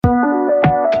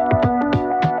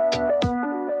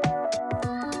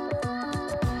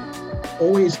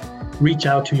always reach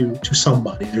out to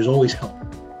somebody. There's always help.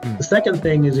 The second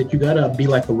thing is that you got to be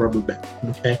like a rubber band,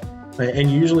 okay?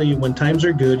 And usually when times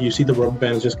are good, you see the rubber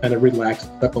bands just kind of relax.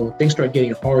 But when things start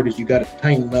getting hard, is you got to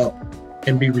tighten up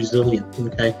and be resilient,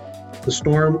 okay? The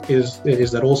storm is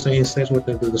that old saying says what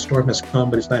the storm has come,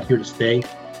 but it's not here to stay.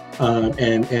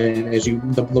 And as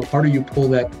the harder you pull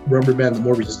that rubber band, the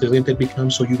more resilient it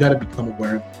becomes. So you got to become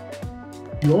aware of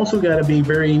it. You also got to be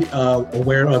very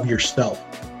aware of yourself,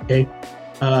 okay?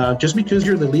 Just because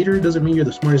you're the leader doesn't mean you're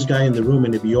the smartest guy in the room.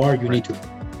 And if you are, you need to,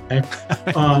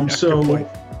 okay? So,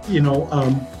 you're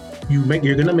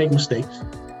going to make mistakes,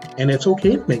 and it's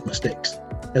okay to make mistakes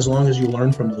as long as you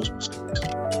learn from those mistakes.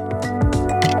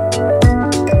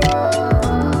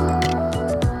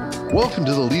 Welcome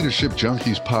to the Leadership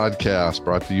Junkies podcast,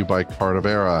 brought to you by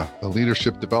Cardavera, the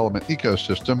leadership development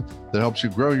ecosystem that helps you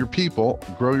grow your people,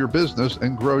 grow your business,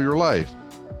 and grow your life.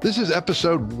 This is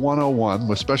episode 101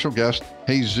 with special guest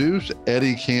Jesus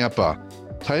Eddie Campa.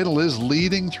 Title is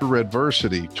Leading Through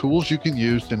Adversity, Tools You Can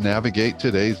Use to Navigate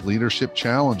Today's Leadership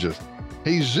Challenges.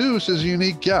 Jesus is a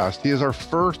unique guest. He is our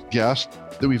first guest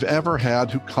that we've ever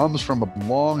had who comes from a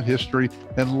long history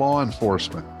in law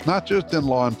enforcement, not just in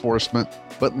law enforcement,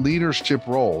 but leadership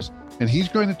roles. And he's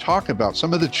going to talk about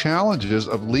some of the challenges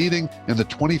of leading in the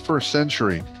 21st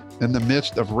century in the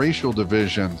midst of racial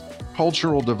division,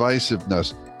 cultural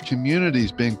divisiveness,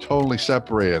 communities being totally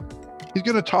separated. He's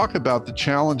going to talk about the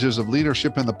challenges of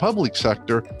leadership in the public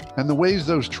sector and the ways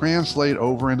those translate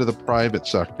over into the private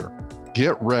sector.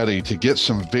 Get ready to get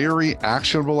some very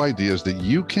actionable ideas that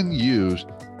you can use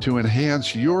to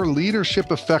enhance your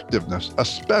leadership effectiveness,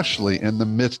 especially in the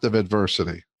midst of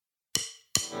adversity.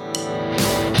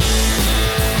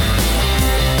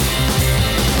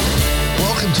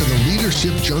 Welcome to the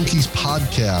Leadership Junkies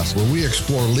podcast, where we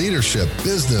explore leadership,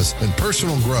 business, and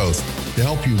personal growth to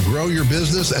help you grow your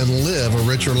business and live a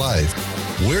richer life.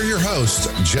 We're your hosts,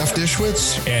 Jeff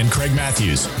Dishwitz and Craig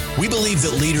Matthews. We believe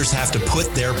that leaders have to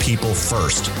put their people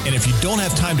first. And if you don't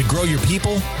have time to grow your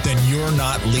people, then you're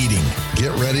not leading.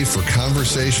 Get ready for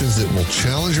conversations that will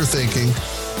challenge your thinking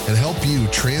and help you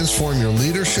transform your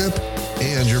leadership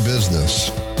and your business.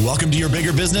 Welcome to your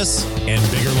bigger business and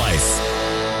bigger life.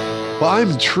 Well,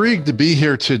 I'm intrigued to be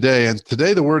here today. And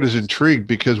today the word is intrigued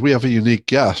because we have a unique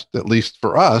guest, at least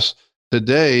for us.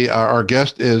 Today, our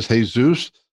guest is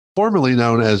Jesus, formerly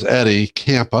known as Eddie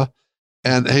Campa.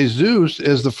 And Jesus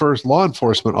is the first law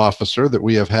enforcement officer that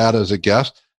we have had as a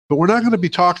guest. But we're not going to be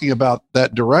talking about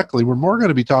that directly. We're more going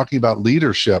to be talking about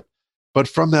leadership, but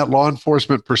from that law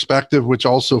enforcement perspective, which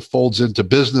also folds into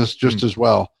business just as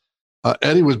well.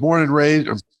 Eddie was born and raised.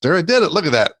 There, I did it. Look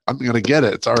at that. I'm going to get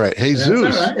it. It's all right.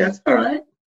 Jesus. That's all right.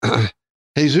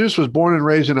 Jesus was born and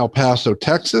raised in El Paso,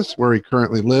 Texas, where he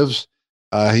currently lives.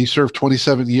 He served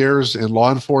 27 years in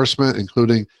law enforcement,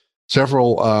 including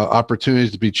several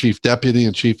opportunities to be chief deputy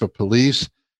and chief of police.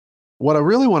 What I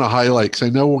really want to highlight, because I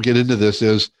know we'll get into this,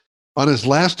 is on his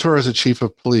last tour as a chief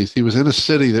of police, he was in a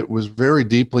city that was very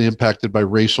deeply impacted by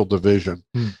racial division.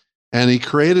 And he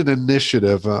created an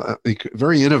initiative,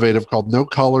 very innovative, called No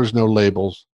Colors, No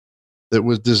Labels, that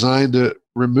was designed to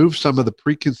remove some of the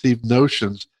preconceived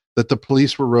notions that the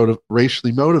police were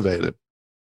racially motivated.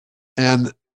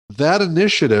 And that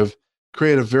initiative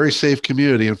created a very safe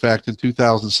community. In fact, in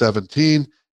 2017,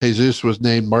 Jesus was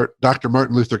named Dr.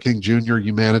 Martin Luther King Jr.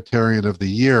 Humanitarian of the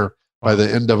Year by the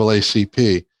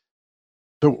NAACP.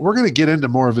 So we're going to get into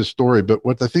more of his story, but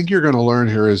what I think you're going to learn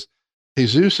here is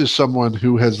Jesus is someone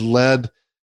who has led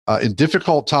in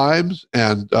difficult times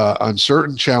and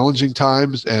uncertain, challenging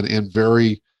times and in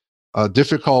very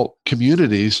difficult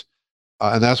communities.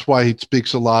 And that's why he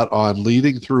speaks a lot on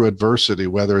leading through adversity,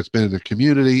 whether it's been in a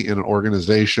community, in an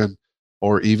organization,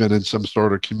 or even in some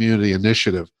sort of community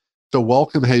initiative. So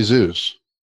welcome, Jesus.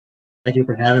 Thank you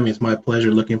for having me. It's my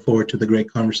pleasure. Looking forward to the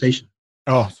great conversation.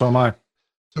 Oh, so am I.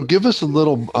 So give us a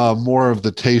little more of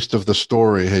the taste of the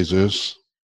story, Jesus.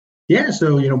 Yeah,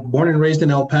 so, born and raised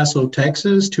in El Paso,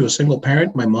 Texas, to a single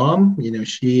parent. My mom,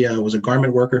 she was a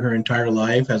garment worker her entire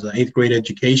life, has an 8th grade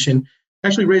education,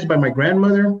 actually raised by my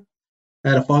grandmother. I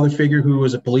had a father figure who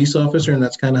was a police officer, and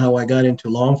that's kind of how I got into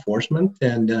law enforcement.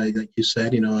 And like you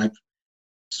said, I've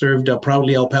served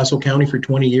proudly El Paso County for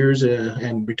 20 years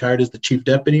and retired as the chief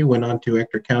deputy, went on to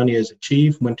Ector County as a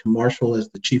chief, went to Marshall as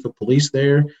the chief of police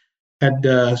there.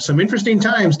 Had some interesting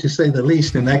times, to say the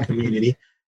least, in that community.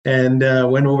 And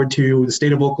went over to the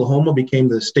state of Oklahoma, became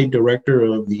the state director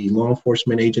of the law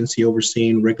enforcement agency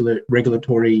overseeing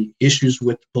regulatory issues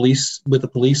with the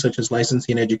police, such as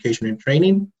licensing, education, and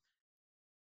training.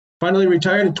 Finally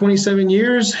retired at 27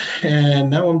 years, and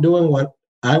now I'm doing what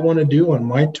I want to do on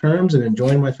my terms and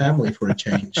enjoying my family for a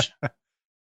change.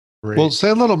 Great. Well, say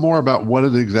a little more about what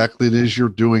exactly it is you're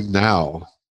doing now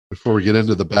before we get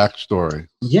into the backstory.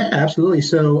 Yeah, absolutely.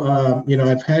 So,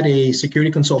 I've had a security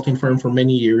consulting firm for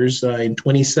many years. In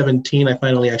 2017, I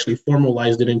finally actually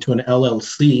formalized it into an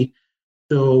LLC.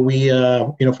 So we,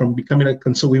 from becoming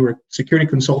we were a security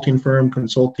consulting firm,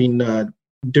 consulting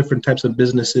different types of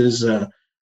businesses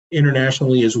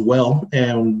internationally as well.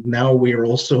 And now we are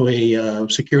also a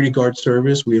security guard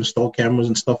service. We install cameras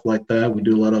and stuff like that. We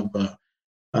do a lot of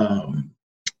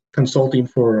consulting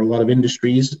for a lot of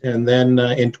industries. And then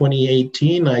in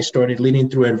 2018, I started Leading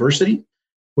Through Adversity,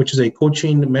 which is a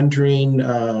coaching,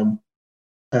 mentoring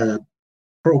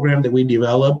program that we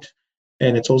developed.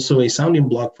 And it's also a sounding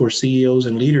block for CEOs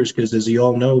and leaders, because as you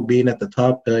all know, being at the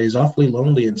top is awfully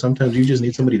lonely, and sometimes you just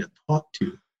need somebody to talk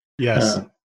to. Yes.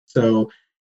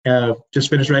 Just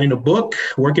finished writing a book,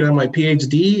 working on my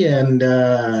PhD, and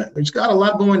it's got a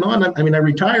lot going on. I mean, I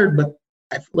retired, but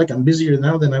I feel like I'm busier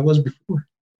now than I was before.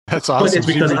 That's awesome. But it's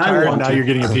because I want now to. You're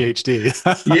getting a PhD.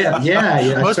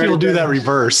 Yeah. Most people do that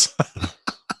reverse.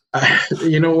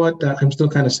 You know what? I'm still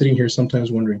kind of sitting here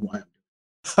sometimes wondering why.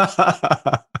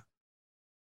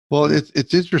 Well,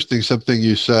 it's interesting, something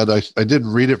you said. I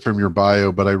didn't read it from your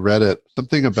bio, but I read it.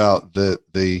 Something about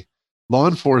the law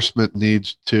enforcement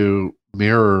needs to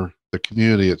mirror the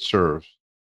community it serves.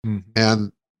 Mm-hmm.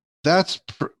 And that's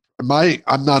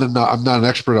I'm not an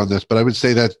expert on this, but I would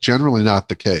say that's generally not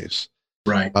the case.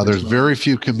 Right. There's very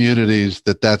few communities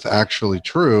that's actually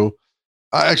true,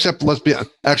 except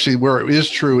actually where it is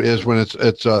true is when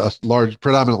it's a large,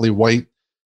 predominantly white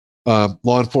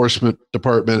law enforcement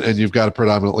department, and you've got a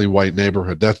predominantly white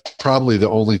neighborhood. That's probably the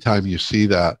only time you see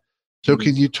that. So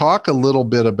can you talk a little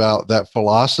bit about that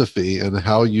philosophy and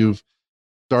how you've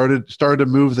started to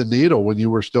move the needle when you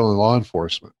were still in law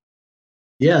enforcement?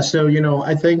 Yeah, so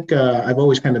I think I've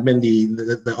always kind of been the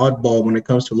oddball when it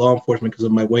comes to law enforcement because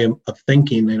of my way of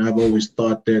thinking, and I've always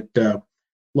thought that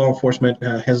law enforcement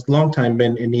has long time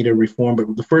been in need of reform.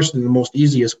 But the first and the most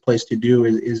easiest place to do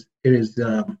is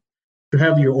to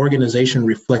have your organization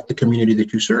reflect the community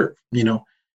that you serve.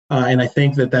 And I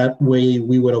think that way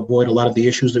we would avoid a lot of the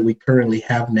issues that we currently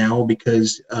have now,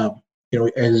 because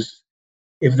as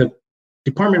if the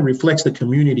department reflects the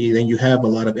community, then you have a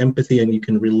lot of empathy and you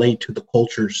can relate to the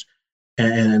cultures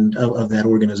and of that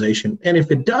organization. And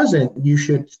if it doesn't, you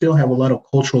should still have a lot of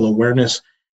cultural awareness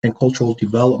and cultural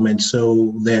development,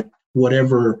 so that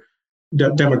whatever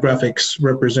demographics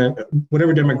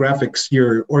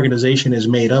your organization is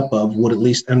made up of would at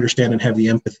least understand and have the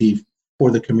empathy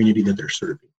for the community that they're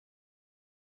serving.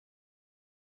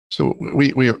 So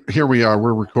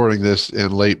we're recording this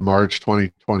in late March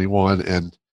 2021,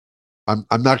 and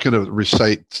I'm not going to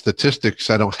recite statistics.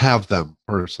 I don't have them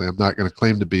personally. I'm not going to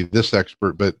claim to be this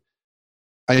expert, but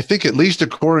I think, at least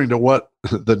according to what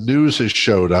the news has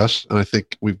showed us, and I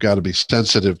think we've got to be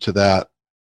sensitive to that,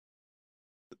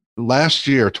 last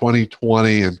year,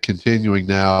 2020, and continuing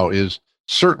now, is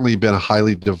certainly been a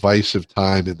highly divisive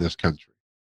time in this country.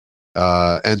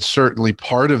 And certainly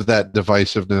part of that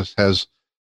divisiveness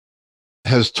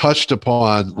has touched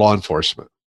upon law enforcement.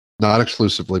 Not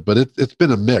exclusively, but it's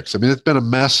been a mix. I mean, it's been a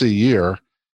messy year.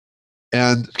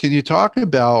 And can you talk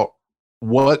about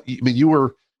you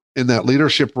were in that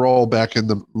leadership role back in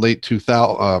the late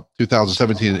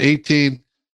 2017 and 18.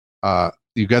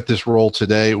 You got this role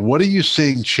today. What are you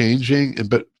seeing changing,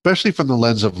 but especially from the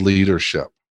lens of leadership?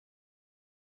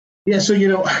 Yeah, so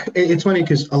it's funny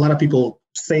because a lot of people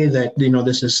say that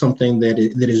this is something that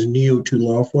is new to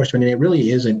law enforcement, and it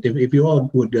really isn't. If you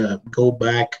all would go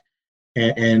back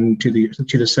and to the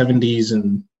 70s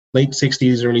and late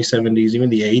 60s, early 70s, even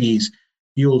the 80s,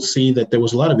 you'll see that there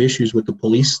was a lot of issues with the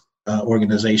police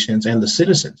organizations and the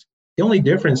citizens. The only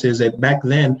difference is that back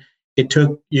then it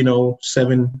took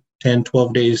 7, 10,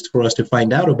 12 days for us to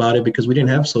find out about it, because we didn't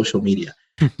have social media.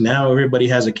 Now everybody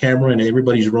has a camera and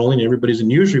everybody's rolling, everybody's a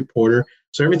news reporter,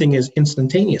 so everything is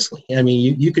instantaneously. I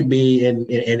mean, you could be in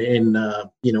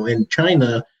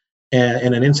China,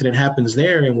 and an incident happens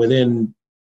there, and within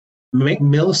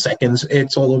milliseconds,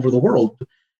 it's all over the world.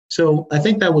 So I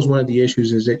think that was one of the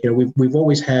issues, is that we've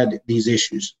always had these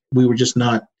issues. We were just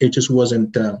not. It just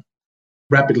wasn't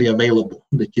rapidly available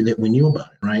that we knew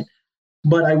about it, right?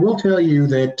 But I will tell you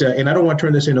that, and I don't want to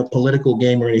turn this into a political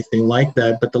game or anything like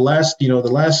that, but the last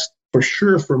for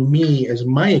sure for me, as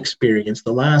my experience,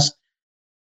 the last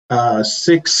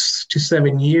 6 to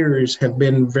 7 years have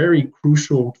been very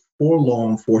crucial for law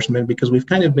enforcement, because we've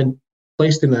kind of been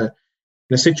placed in a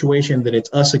situation that it's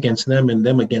us against them and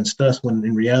them against us, when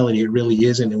in reality it really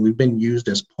isn't, and we've been used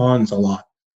as pawns a lot.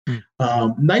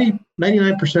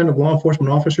 99% of law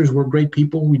enforcement officers, we're great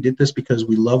people. We did this because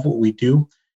we love what we do.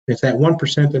 It's that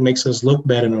 1% that makes us look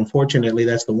bad. And unfortunately,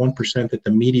 that's the 1% that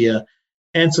the media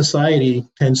and society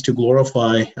tends to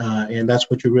glorify. And that's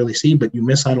what you really see. But you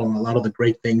miss out on a lot of the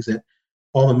great things that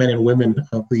all the men and women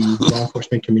of the law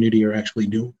enforcement community are actually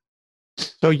doing.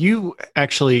 So you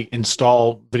actually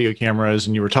install video cameras,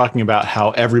 and you were talking about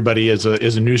how everybody is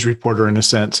a news reporter in a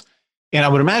sense. And I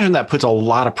would imagine that puts a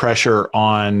lot of pressure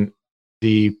on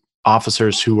the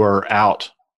officers who are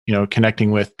out,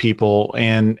 connecting with people,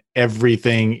 and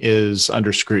everything is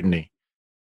under scrutiny.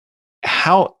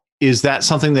 How is that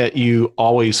something that you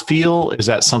always feel? Is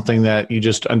that something that you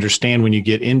just understand when you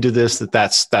get into this,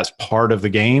 that's part of the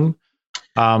game?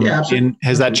 And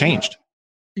has that changed?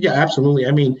 Yeah, absolutely.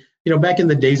 I mean, back in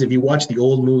the days, if you watch the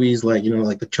old movies, like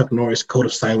the Chuck Norris Code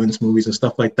of Silence movies and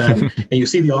stuff like that, and you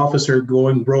see the officer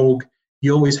going rogue,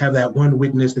 you always have that one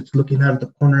witness that's looking out at the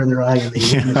corner of their eye and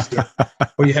they witnessed it.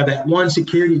 Or you have that one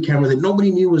security camera that nobody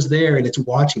knew was there and it's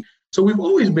watching. So we've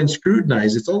always been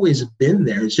scrutinized. It's always been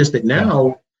there. It's just that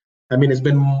now, I mean, it's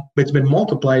been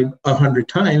multiplied 100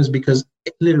 times because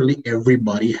literally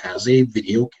everybody has a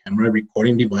video camera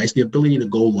recording device, the ability to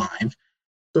go live.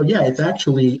 So yeah, it's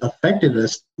actually affected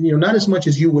us, not as much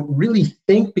as you would really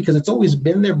think, because it's always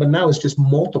been there, but now it's just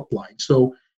multiplied.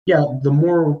 So yeah, the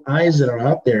more eyes that are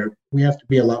out there, we have to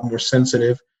be a lot more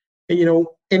sensitive. And,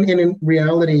 and in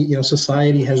reality,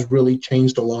 society has really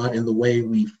changed a lot in the way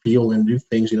we feel and do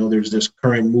things. There's this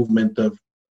current movement of,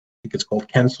 I think it's called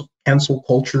cancel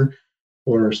culture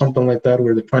or something like that,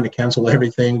 where they're trying to cancel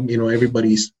everything.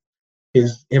 Everybody's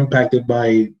is impacted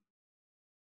by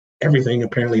everything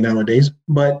apparently nowadays.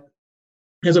 But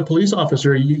as a police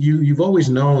officer, you've always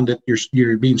known that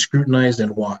you're being scrutinized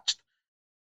and watched.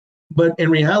 But in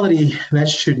reality, that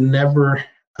should never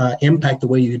impact the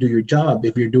way you do your job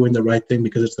if you're doing the right thing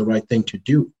because it's the right thing to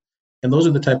do. And those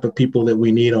are the type of people that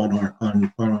we need on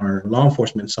our law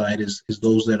enforcement side is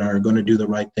those that are going to do the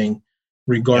right thing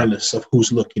regardless of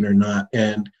who's looking or not.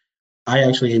 And I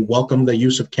actually welcome the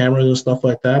use of cameras and stuff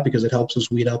like that because it helps us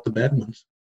weed out the bad ones.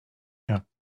 Yeah,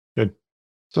 good.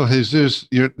 So Jesus,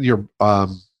 your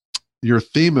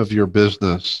theme of your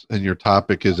business and your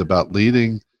topic is about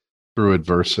leading through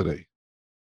adversity.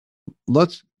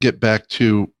 Let's get back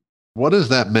to what has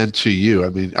that meant to you? I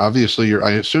mean, obviously,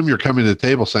 I assume you're coming to the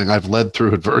table saying, I've led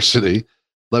through adversity.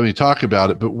 Let me talk about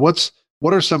it. But what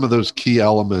are some of those key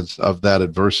elements of that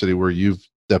adversity where you've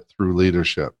stepped through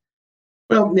leadership?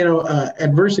 Well,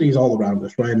 adversity is all around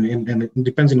us, right? And it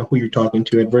depends on who you're talking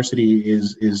to. Adversity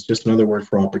is just another word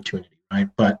for opportunity, right?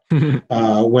 But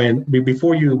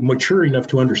before you mature enough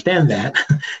to understand that,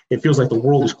 it feels like the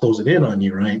world is closing in on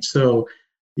you, right? So,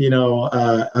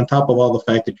 on top of all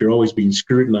the fact that you're always being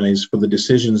scrutinized for the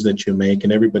decisions that you make,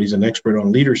 and everybody's an expert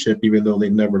on leadership, even though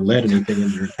they've never led anything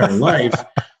in their entire life,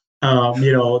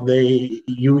 you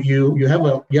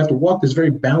have to walk this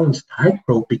very balanced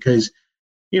tightrope because,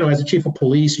 as a chief of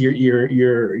police, you're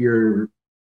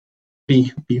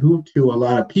behooved to a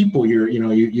lot of people.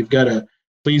 You've got to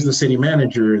please the city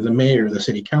manager, the mayor, the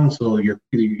city council,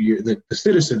 the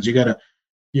citizens. You got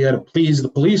to please the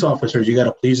police officers. You got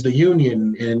to please the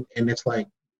union, and it's like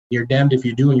you're damned if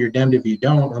you do and you're damned if you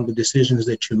don't on the decisions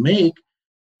that you make.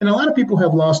 And a lot of people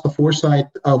have lost the foresight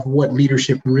of what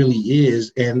leadership really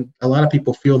is, and a lot of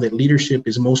people feel that leadership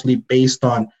is mostly based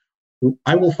on,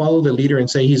 I will follow the leader and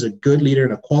say he's a good leader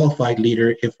and a qualified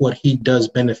leader if what he does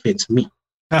benefits me.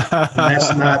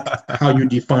 That's not how you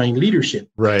define leadership.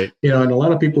 Right. And a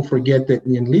lot of people forget that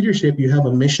in leadership, you have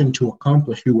a mission to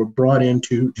accomplish. You were brought in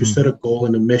to set a goal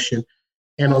and a mission.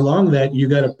 And along that, you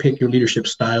got to pick your leadership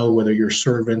style, whether you're a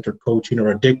servant or coaching or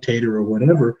a dictator or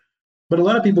whatever. But a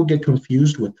lot of people get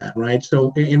confused with that, right?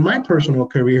 So in my personal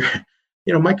career,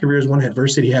 my career is one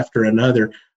adversity after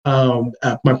another.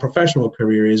 My professional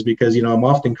career is because, I'm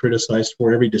often criticized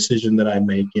for every decision that I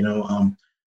make.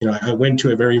 I went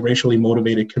to a very racially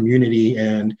motivated community,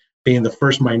 and being the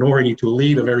first minority to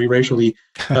lead a very racially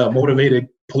motivated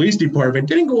police department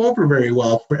didn't go over very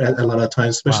well a lot of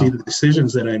times, especially the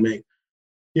decisions that I made.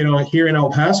 Here in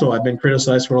El Paso, I've been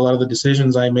criticized for a lot of the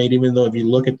decisions I made, even though if you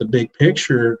look at the big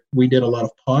picture, we did a lot of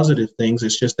positive things.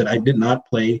 It's just that I did not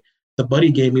play the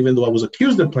buddy game, even though I was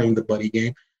accused of playing the buddy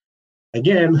game.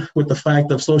 Again, with the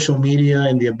fact of social media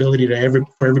and the ability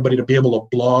for everybody to be able to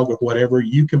blog or whatever,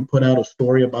 you can put out a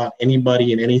story about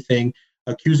anybody and anything,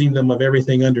 accusing them of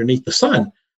everything underneath the sun.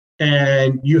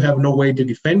 And you have no way to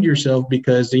defend yourself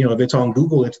because, if it's on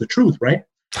Google, it's the truth, right?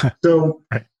 So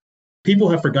people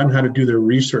have forgotten how to do their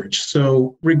research.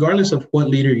 So regardless of what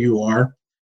leader you are,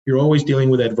 you're always dealing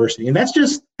with adversity. And that's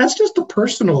just the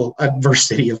personal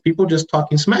adversity of people just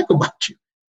talking smack about you.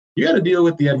 You got to deal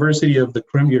with the adversity of the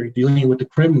crime. You're dealing with the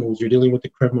criminals. You're dealing with the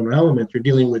criminal element. You're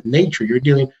dealing with nature.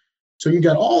 So you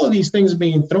got all of these things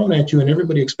being thrown at you, and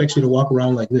everybody expects you to walk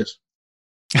around like this.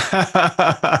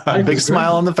 Big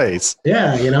smile on the face.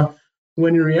 Yeah,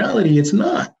 when in reality, it's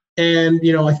not. And,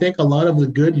 I think a lot of the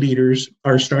good leaders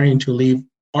are starting to leave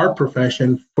our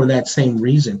profession for that same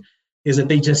reason, is that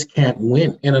they just can't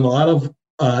win. And in a lot of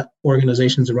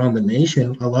organizations around the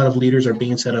nation, a lot of leaders are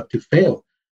being set up to fail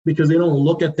because they don't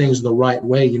look at things the right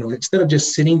way. Instead of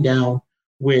just sitting down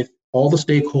with all the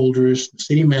stakeholders, the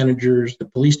city managers, the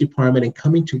police department, and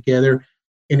coming together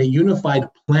in a unified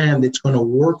plan that's going to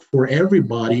work for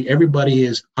everybody. Everybody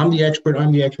is, I'm the expert.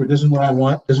 This is what I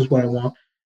want.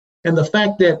 And the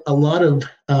fact that a lot of,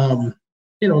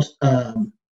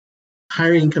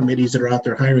 hiring committees that are out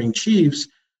there hiring chiefs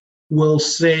will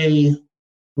say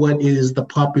what is the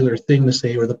popular thing to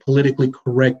say or the politically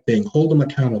correct thing, hold them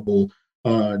accountable,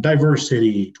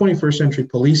 diversity, 21st century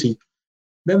policing.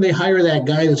 Then they hire that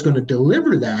guy that's going to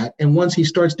deliver that. And once he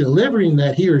starts delivering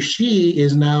that, he or she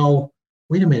is now,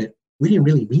 wait a minute, we didn't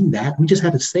really mean that. We just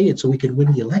had to say it so we could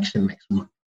win the election next month,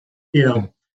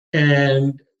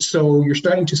 And so you're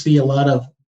starting to see a lot of,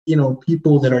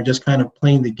 people that are just kind of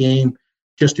playing the game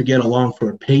just to get along for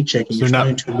a paycheck. And so you're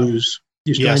starting to lose.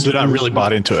 So they're not really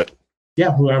bought into it.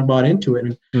 Yeah, who aren't bought into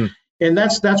it. And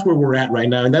that's where we're at right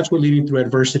now. And that's what Leading Through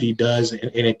Adversity does.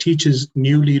 And it teaches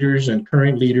new leaders and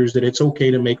current leaders that it's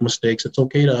okay to make mistakes. It's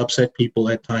okay to upset people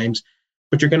at times,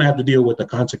 but you're going to have to deal with the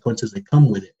consequences that come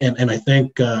with it. And I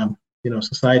think,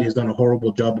 society has done a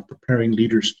horrible job of preparing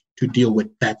leaders to deal with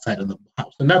that side of the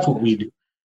house. And that's what we do.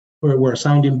 We're a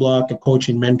sounding block and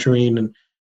coaching, mentoring, and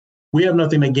we have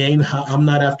nothing to gain. I'm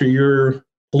not after your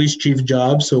police chief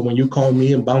job. So when you call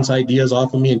me and bounce ideas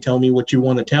off of me and tell me what you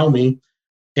want to tell me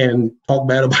and talk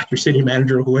bad about your city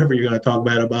manager or whoever you're going to talk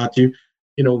bad about you,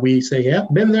 we say, yeah,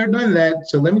 been there, done that.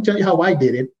 So let me tell you how I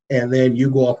did it. And then you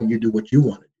go off and you do what you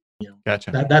want to do.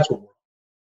 Gotcha. That's what we're.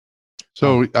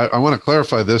 So I want to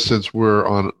clarify this since we're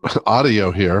on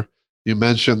audio here. You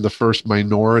mentioned the first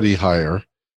minority hire.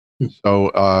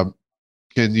 So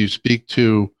can you speak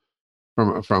to,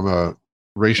 from a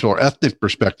racial or ethnic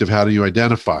perspective, how do you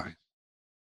identify?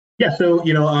 Yeah, so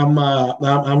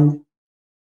I'm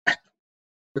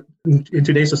in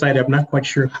today's society, I'm not quite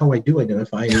sure how I do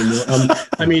identify anymore.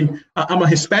 I'm a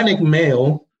Hispanic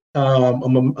male.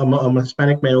 I'm a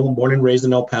Hispanic male, born and raised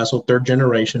in El Paso, third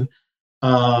generation.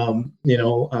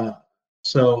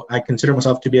 So I consider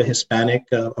myself to be a Hispanic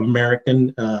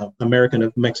American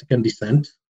of Mexican descent.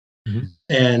 Mm-hmm.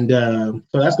 And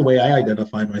so that's the way I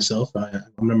identify myself. I'm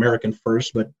an American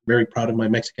first, but very proud of my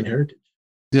Mexican heritage.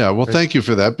 Yeah, well, thank you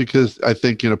for that, because I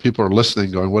think people are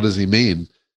listening, going, "What does he mean?"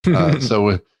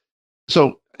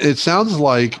 So it sounds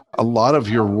like a lot of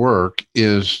your work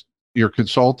is your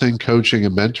consulting, coaching,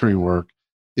 and mentoring work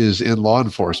is in law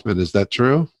enforcement. Is that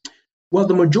true? Well,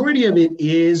 the majority of it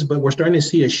is, but we're starting to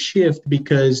see a shift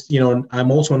because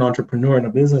I'm also an entrepreneur and a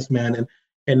businessman,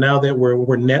 and now that we're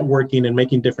networking and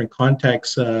making different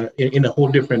contacts in a whole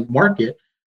different market,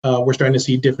 we're starting to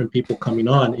see different people coming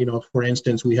on. For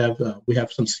instance, we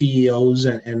have some CEOs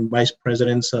and vice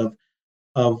presidents of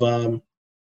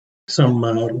some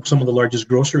of the largest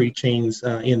grocery chains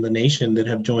in the nation that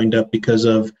have joined up because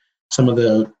of some of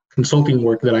the consulting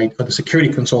work the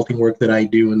security consulting work that I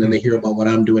do, and then they hear about what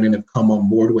I'm doing and have come on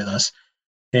board with us.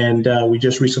 And we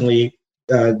just recently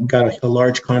got a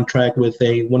large contract with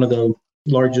one of the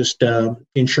largest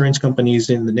insurance companies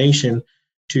in the nation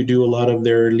to do a lot of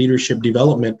their leadership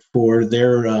development for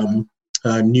their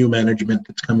new management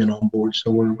that's coming on board.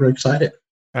 So we're very excited.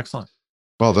 Excellent.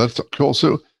 Well, that's cool.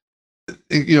 So,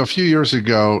 a few years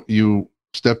ago, you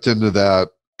stepped into that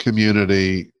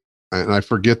community, and I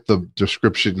forget the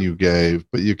description you gave,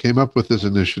 but you came up with this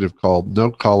initiative called No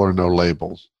Collar, No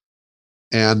Labels.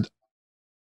 And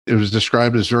it was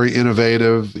described as very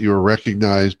innovative. You were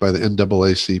recognized by the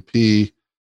NAACP.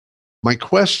 My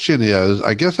question is,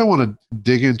 I guess I want to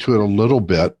dig into it a little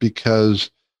bit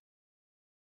because,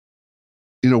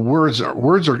 words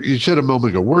are, you said a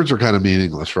moment ago, words are kind of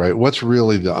meaningless, right? What's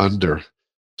really the under?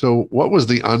 So what was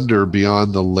the under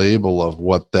beyond the label of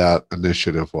what that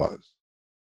initiative was?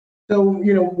 So,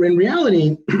 in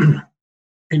reality,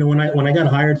 when I got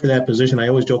hired for that position, I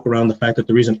always joke around the fact that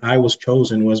the reason I was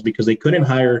chosen was because they couldn't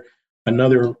hire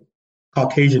another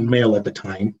Caucasian male at the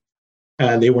time.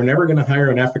 They were never going to hire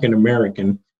an African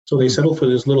American. So they settled for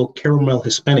this little caramel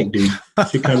Hispanic dude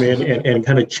to come in and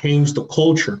kind of change the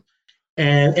culture.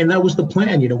 And that was the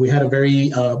plan. We had a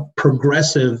very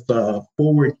progressive,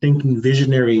 forward-thinking,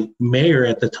 visionary mayor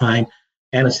at the time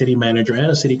and a city manager and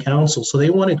a city council. So they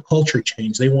wanted culture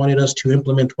change. They wanted us to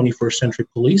implement 21st century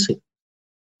policing.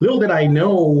 Little did I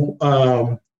know,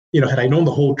 had I known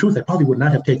the whole truth, I probably would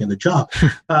not have taken the job.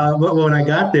 But when I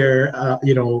got there,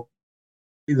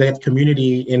 that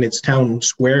community in its town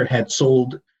square had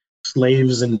sold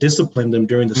slaves and disciplined them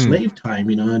during the slave time,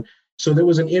 and so there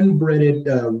was an inbred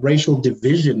racial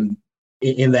division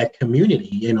in that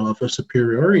community, of a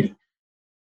superiority.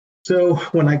 So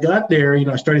when I got there,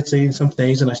 I started saying some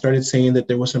things, and I started saying that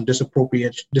there was some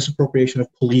disappropriation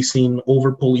of policing,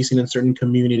 over policing in certain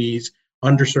communities,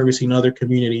 underservicing other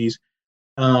communities.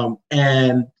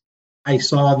 And I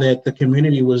saw that the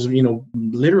community was,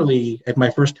 literally at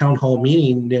my first town hall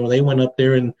meeting, they went up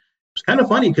there, and it was kind of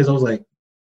funny because I was like,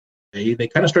 they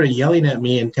kind of started yelling at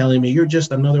me and telling me, you're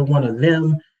just another one of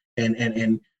them.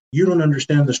 And you don't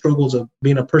understand the struggles of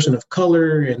being a person of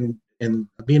color and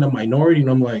being a minority. And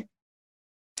I'm like,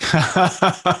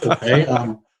 okay,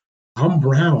 I'm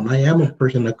brown. I am a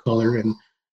person of color. And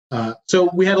so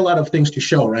we had a lot of things to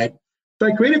show, right? So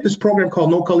I created this program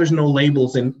called No Colors, No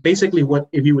Labels. And basically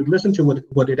if you would listen to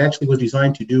what it actually was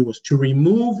designed to do, was to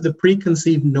remove the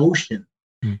preconceived notion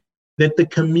that the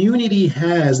community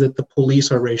has that the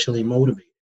police are racially motivated.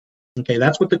 Okay,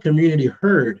 that's what the community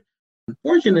heard.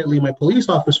 Unfortunately, my police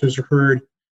officers heard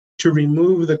to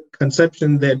remove the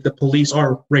conception that the police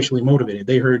are racially motivated.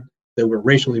 They heard that we're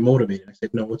racially motivated. I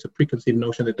said, no, it's a preconceived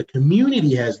notion that the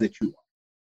community has that you are.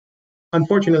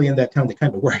 Unfortunately, in that town, they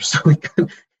kind of were. So it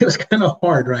was kind of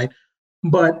hard, right?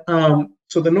 But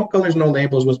so the No Colors, No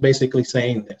Labels was basically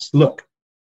saying this. Look,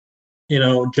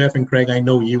 Jeff and Craig, I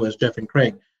know you as Jeff and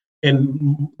Craig.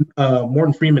 And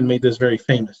Morton Freeman made this very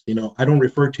famous. I don't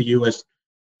refer to you as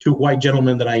two white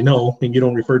gentlemen that I know, and you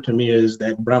don't refer to me as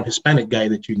that brown Hispanic guy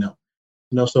that you know.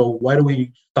 So why do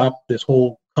we stop this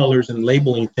whole colors and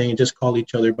labeling thing and just call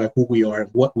each other by who we are and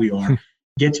what we are,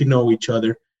 get to know each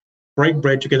other, break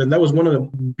bread together? And that was one of the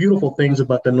beautiful things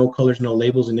about the No Colors, No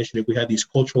Labels initiative. We had these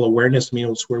cultural awareness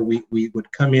meals where we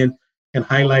would come in and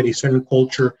highlight a certain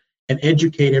culture and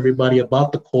educate everybody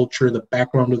about the culture, the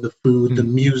background of the food, the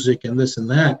music, and this and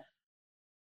that.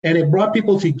 And it brought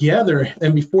people together.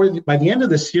 And by the end of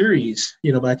the series,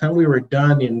 by the time we were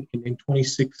done in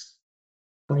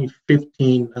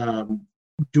 2015,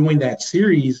 doing that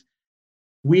series,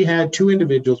 we had two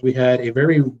individuals. We had a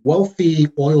very wealthy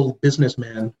oil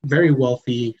businessman, very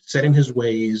wealthy, set in his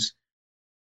ways,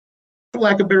 for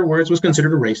lack of better words, was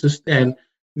considered a racist. And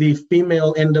the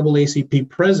female NAACP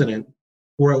president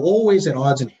were always at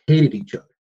odds and hated each other.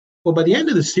 Well, by the end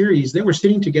of the series, they were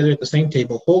sitting together at the same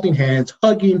table, holding hands,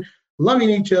 hugging, loving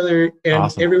each other. And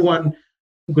awesome. Everyone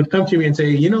would come to me and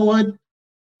say, you know what?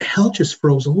 Hell just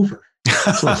froze over.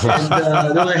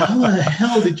 And they're like, how the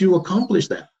hell did you accomplish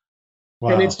that?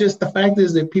 Wow. And it's just, the fact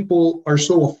is that people are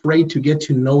so afraid to get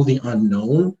to know the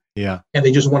unknown. Yeah. And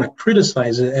they just want to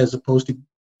criticize it as opposed to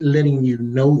letting you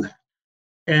know that.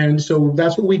 And so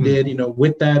that's what we did.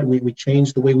 With that, we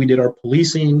changed the way we did our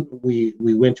policing. We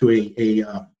went to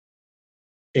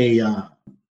a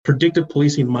predictive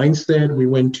policing mindset. We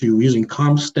went to using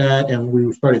CompStat, and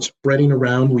we started spreading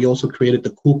around. We also created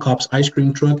the Cool Cops ice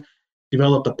cream truck,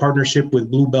 developed a partnership with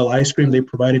Bluebell Ice Cream. They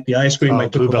provided the ice cream. I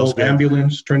took a whole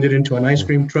ambulance, turned it into an ice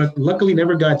cream truck. Luckily,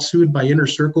 never got sued by Inner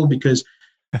Circle because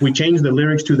we changed the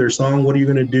lyrics to their song, "What are you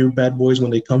going to do, bad boys, when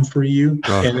they come for you?"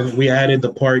 And then we added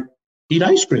the part, "Eat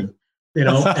ice cream," And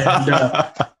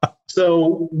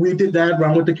so we did that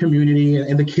around with the community,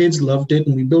 and the kids loved it.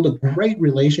 And we built a great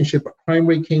relationship. Our crime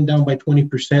rate came down by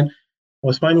 20%. I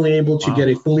was finally able to get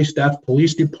a fully staffed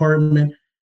police department.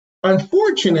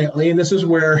 Unfortunately, and this is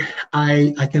where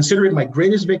I consider it my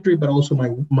greatest victory, but also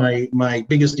my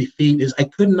biggest defeat, is I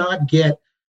could not get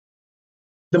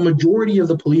the majority of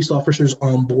the police officers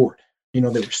on board. They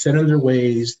were set in their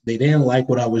ways. They didn't like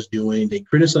what I was doing. They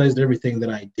criticized everything that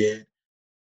I did.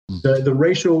 The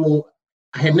racial,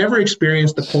 I had never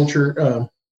experienced the culture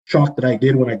shock that I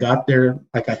did when I got there,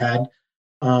 like I had.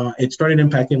 It started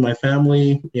impacting my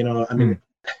family.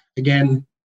 Again,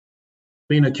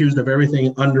 being accused of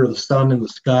everything under the sun and the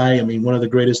sky. One of the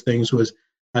greatest things was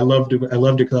I loved it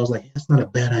because I was like, that's not a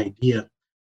bad idea.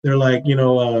 They're like,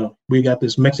 we got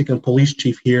this Mexican police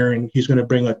chief here, and he's going to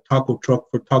bring a taco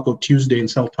truck for Taco Tuesday and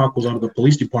sell tacos out of the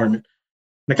police department.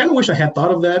 And I kind of wish I had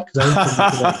thought of that, because I didn't think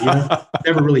of that, it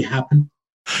never really happened.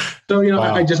 So,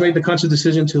 wow. I just made the conscious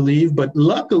decision to leave. But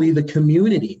luckily, the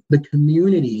community,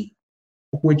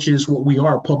 which is what we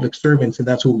are, public servants, and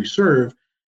that's who we serve,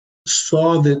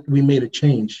 saw that we made a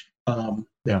change.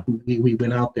 We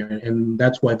went out there, and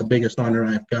that's why the biggest honor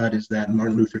I've got is that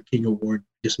Martin Luther King Award.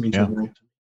 Just means the world to me.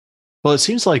 Well, it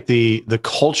seems like the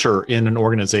culture in an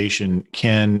organization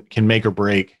can make or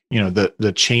break,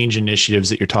 the change initiatives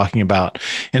that you're talking about.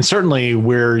 And certainly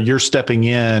where you're stepping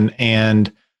in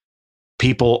and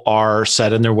people are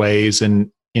set in their ways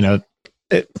and,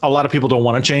 a lot of people don't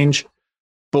want to change.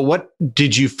 But what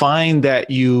did you find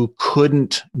that you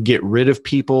couldn't get rid of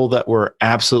people that were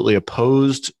absolutely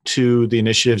opposed to the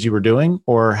initiatives you were doing,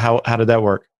 or how did that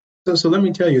work? So let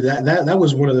me tell you that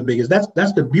was one of the biggest.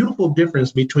 That's the beautiful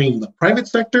difference between the private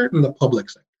sector and the public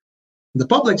sector. In the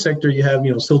public sector, you have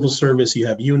civil service, you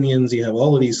have unions, you have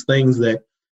all of these things that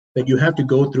you have to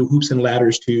go through hoops and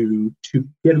ladders to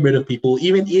get rid of people,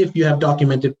 even if you have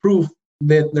documented proof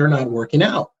that they're not working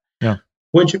out. Yeah.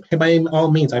 Which by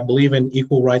all means, I believe in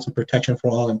equal rights and protection for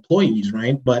all employees,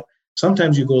 right? But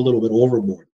sometimes you go a little bit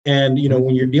overboard. And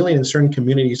when you're dealing in certain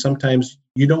communities, sometimes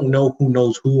you don't know who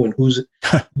knows who and who's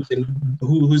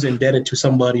indebted to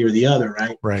somebody or the other,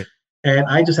 right? Right. And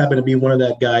I just happen to be one of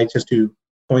that guys, just to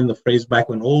coin the phrase back,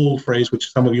 an old phrase,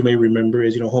 which some of you may remember,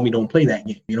 is homie, don't play that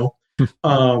game.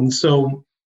 So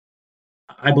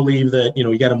I believe that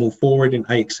you got to move forward, and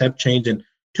I accept change. And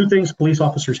two things police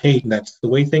officers hate, and that's the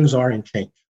way things are and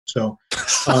change. So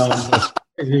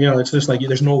it's just like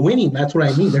there's no winning. That's what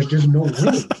I mean. There's just no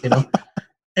winning.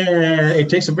 And it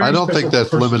takes a very. I don't think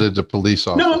that's limited to police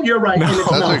officers. No, you're right. No.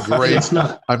 That's a great. It's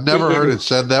not. I've never heard it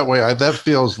said that way. That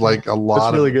feels like a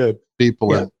lot really of good.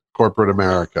 people in corporate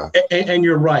America. And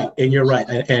you're right.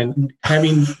 And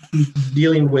having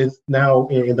dealing with now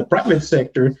in the private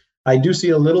sector, I do see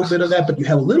a little bit of that, but you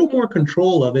have a little more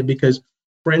control of it because,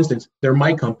 for instance, they're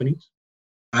my companies.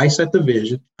 I set the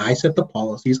vision. I set the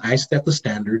policies. I set the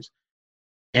standards.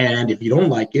 And if you don't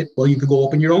like it, well, you could go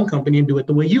open your own company and do it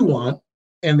the way you want.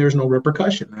 And there's no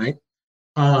repercussion, right?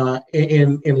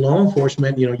 In law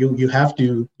enforcement, you have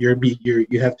to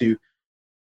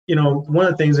one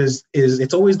of the things is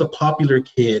it's always the popular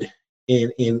kid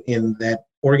in that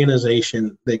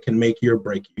organization that can make you or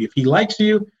break you. If he likes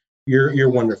you, you're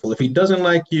wonderful. If he doesn't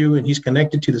like you and he's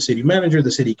connected to the city manager,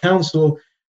 the city council,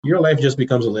 your life just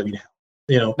becomes a living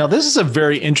hell. Now, this is a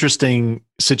very interesting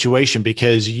situation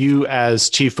because you,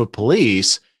 as chief of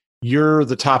police, you're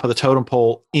the top of the totem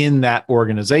pole in that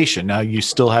organization. Now, you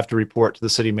still have to report to the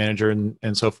city manager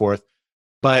and so forth,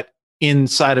 but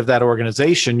inside of that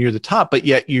organization, you're the top, but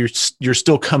yet you're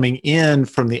still coming in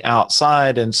from the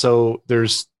outside. And so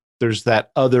there's that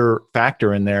other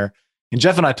factor in there. And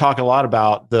Jeff and I talk a lot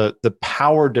about the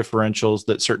power differentials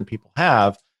that certain people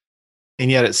have.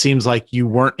 And yet it seems like you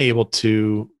weren't able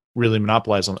to really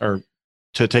monopolize on or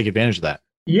to take advantage of that.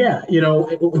 Yeah,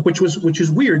 which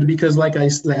is weird because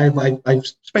I've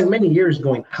spent many years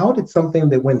going, how did something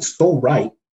that went so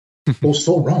right go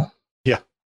so wrong? Yeah.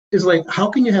 It's like, how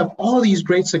can you have all these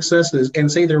great successes and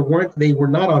say they were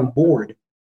not on board,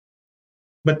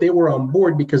 but they were on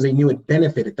board because they knew it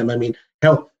benefited them? I mean,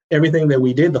 hell, everything that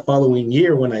we did the following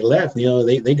year when I left,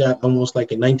 they got almost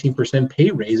like a 19% pay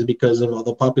raise because of all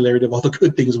the popularity of all the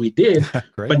good things we did.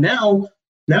 But now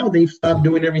they've stopped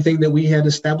doing everything that we had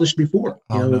established before.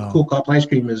 Cool Cop Ice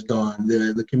Cream is gone.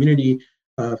 The community,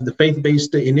 the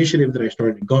faith-based initiative that I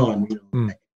started, gone.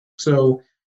 So,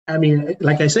 I mean,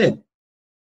 like I said,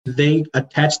 they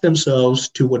attached themselves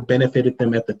to what benefited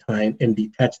them at the time and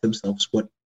detached themselves what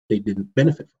they didn't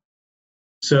benefit from.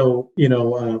 So,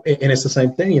 and it's the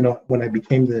same thing, when I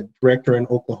became the director in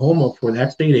Oklahoma for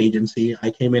that state agency,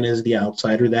 I came in as the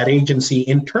outsider. That agency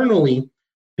internally,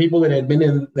 people that had been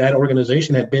in that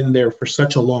organization had been there for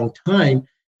such a long time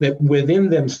that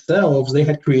within themselves, they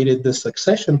had created this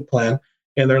succession plan.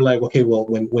 And they're like, okay, well,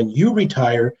 when you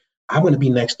retire, I'm going to be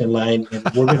next in line and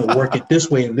we're going to work it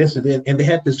this way and this and that. And they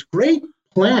had this great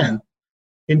plan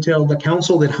until the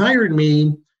council that hired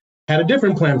me had a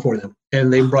different plan for them.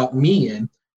 And they brought me in,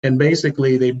 and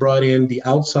basically they brought in the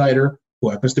outsider who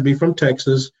happens to be from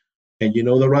Texas. And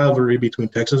the rivalry between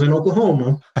Texas and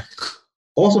Oklahoma.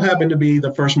 Also happened to be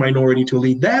the first minority to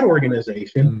lead that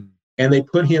organization. And they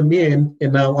put him in,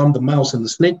 and now I'm the mouse in the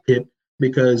snake pit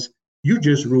because you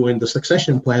just ruined the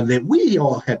succession plan that we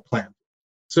all had planned.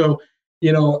 So,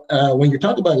 when you're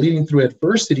talking about leading through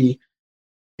adversity,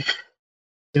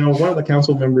 one of the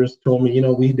council members told me,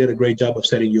 we did a great job of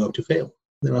setting you up to fail.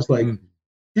 And I was like,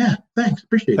 yeah, thanks.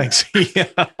 Appreciate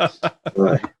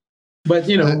that. But,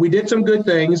 we did some good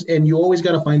things, and you always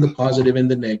got to find the positive in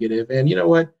the negative. And you know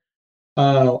what?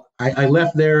 I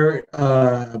left there,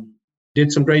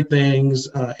 did some great things,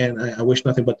 and I wish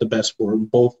nothing but the best for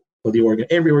both of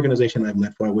every organization I've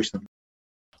left for. I wish them.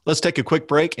 Let's take a quick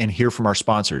break and hear from our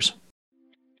sponsors.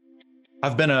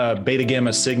 I've been a Beta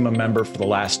Gamma Sigma member for the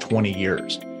last 20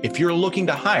 years. If you're looking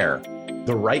to hire,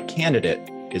 the right candidate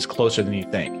is closer than you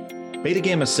think. Beta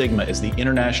Gamma Sigma is the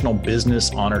International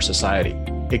Business Honor Society,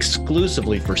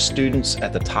 exclusively for students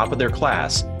at the top of their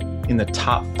class in the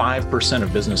top 5%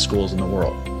 of business schools in the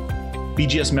world.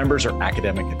 BGS members are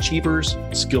academic achievers,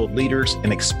 skilled leaders,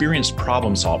 and experienced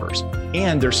problem solvers,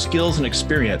 and their skills and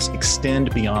experience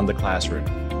extend beyond the classroom.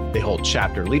 They hold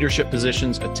chapter leadership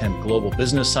positions, attend global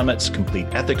business summits, complete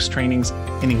ethics trainings,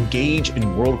 and engage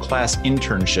in world-class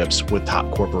internships with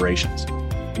top corporations.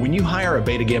 When you hire a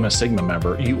Beta Gamma Sigma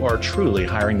member, you are truly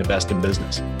hiring the best in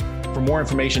business. For more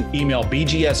information, email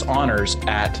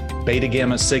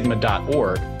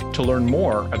bgshonors@betagammasigma.org to learn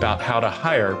more about how to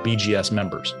hire BGS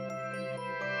members.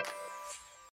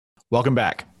 Welcome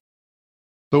back.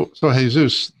 So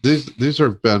Jesus, these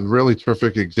have been really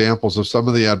terrific examples of some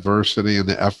of the adversity and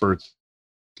the efforts.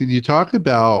 Can you talk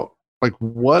about like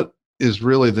what is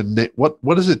really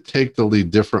what does it take to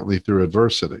lead differently through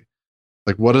adversity?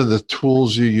 Like what are the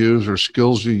tools you use or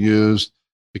skills you use?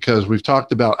 Because we've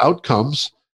talked about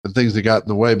outcomes and things that got in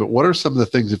the way, but what are some of the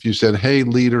things if you said, hey,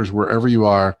 leaders, wherever you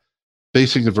are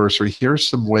facing adversity, here's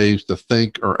some ways to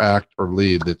think or act or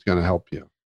lead that's going to help you?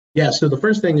 Yeah, so the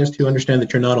first thing is to understand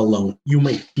that you're not alone. You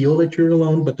may feel that you're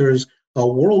alone, but there's a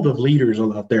world of leaders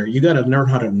out there. You got to learn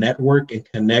how to network and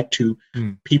connect to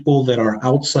people that are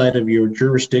outside of your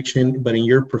jurisdiction, but in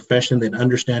your profession that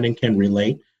understand and can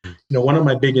relate. You know, one of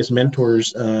my biggest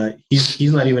mentors,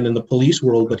 he's not even in the police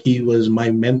world, but he was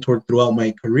my mentor throughout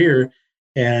my career.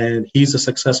 And he's a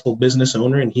successful business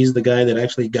owner, and he's the guy that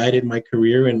actually guided my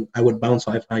career, and I would bounce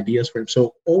off ideas for him.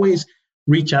 So always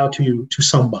reach out to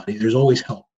somebody. There's always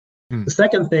help. The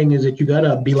second thing is that you got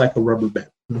to be like a rubber band,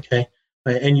 okay?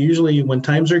 And usually when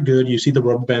times are good, you see the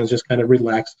rubber bands just kind of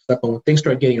relax. But when things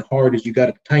start getting hard, is you got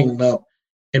to tighten up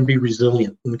and be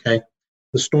resilient, okay?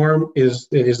 The storm is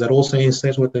that old saying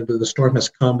says what the storm has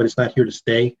come, but it's not here to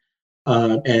stay.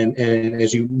 And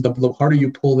as the harder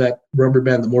you pull that rubber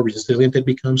band, the more resilient it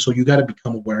becomes. So you got to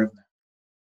become aware of that.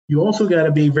 You also got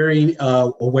to be very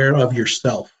aware of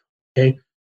yourself, okay?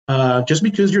 Just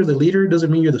because you're the leader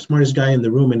doesn't mean you're the smartest guy in the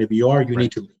room, and if you are, you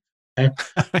need to leave. Okay?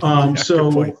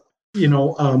 So you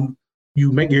know,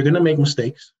 you're going to make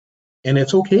mistakes, and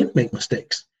it's okay to make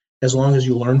mistakes as long as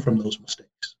you learn from those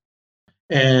mistakes.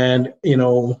 And you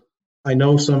know, I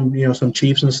know some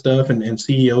chiefs and stuff and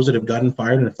CEOs that have gotten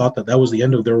fired and have thought that was the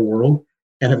end of their world,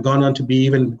 and have gone on to be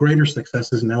even greater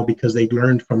successes now because they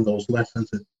learned from those lessons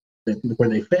where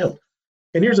they failed.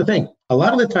 And here's the thing: a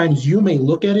lot of the times you may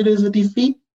look at it as a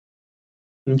defeat.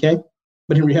 Okay,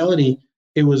 but in reality,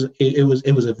 it was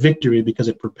a victory because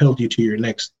it propelled you to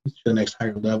the next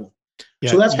higher level. Yeah.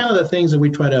 So that's kind of the things that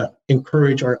we try to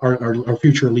encourage our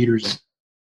future leaders in.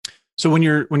 So when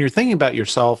you're thinking about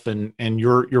yourself and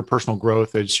your personal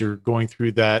growth as you're going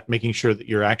through that, making sure that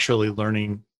you're actually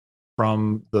learning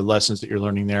from the lessons that you're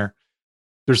learning there,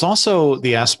 there's also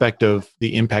the aspect of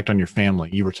the impact on your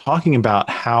family. You were talking about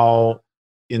how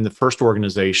in the first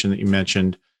organization that you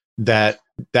mentioned that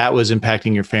was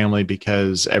impacting your family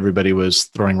because everybody was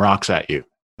throwing rocks at you,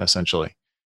 essentially.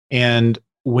 And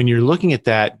when you're looking at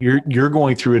that, you're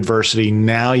going through adversity.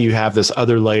 Now you have this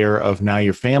other layer of now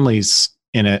your family's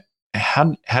in it.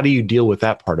 How do you deal with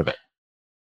that part of it?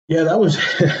 Yeah, that was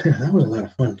a lot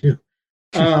of fun too.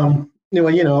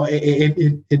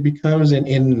 It becomes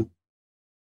in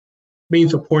being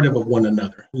supportive of one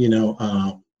another.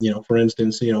 For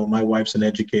instance, my wife's an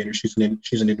educator. She's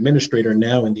an administrator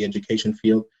now in the education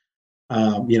field.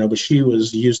 But she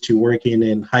was used to working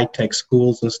in high-tech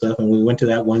schools and stuff. And we went to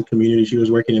that one community. She was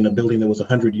working in a building that was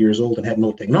 100 years old and had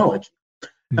no technology.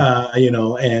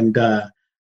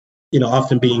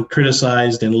 Often being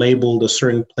criticized and labeled a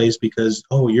certain place because,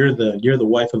 oh, you're the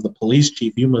wife of the police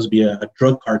chief. You must be a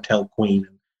drug cartel queen.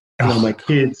 And, my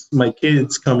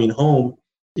kids coming home,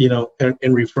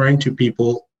 and referring to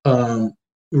people.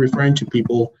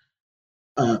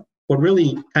 What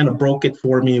really kind of broke it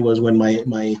for me was when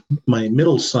my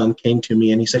middle son came to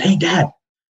me and he said, "Hey, Dad,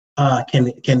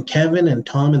 can Kevin and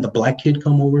Tom and the black kid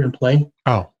come over and play?"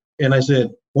 Oh, and I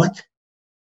said, "What?"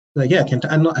 Like, yeah,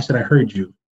 I said, "I heard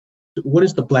you. What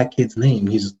is the black kid's name?"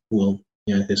 He's, "Well,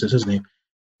 yeah, this is his name."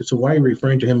 So why are you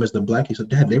referring to him as the black kid? He said,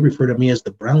 "Dad, they refer to me as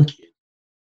the brown kid.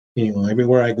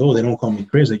 Everywhere I go, they don't call me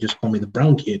Chris. They just call me the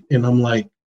brown kid." And I'm like,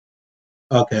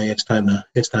 okay, it's time to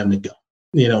go,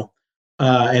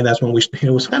 and that's when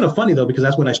it was kind of funny though, because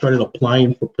that's when I started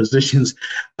applying for positions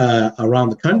around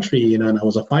the country, and I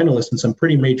was a finalist in some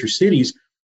pretty major cities.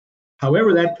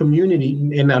 However, that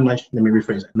community, and let me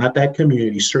rephrase that, not that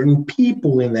community, certain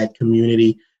people in that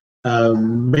community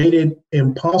made it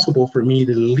impossible for me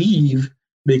to leave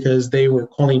because they were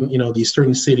calling, these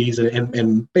certain cities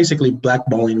and basically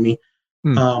blackballing me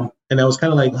And I was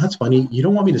kind of like, well, that's funny. You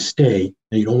don't want me to stay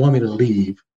and you don't want me to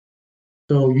leave.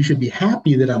 So you should be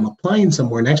happy that I'm applying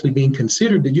somewhere and actually being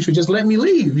considered, that you should just let me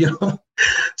leave,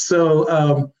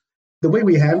 So the way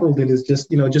we handled it is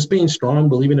just being strong,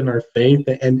 believing in our faith,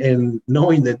 and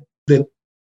knowing that the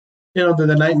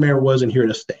nightmare wasn't here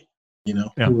to stay. We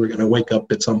were going to wake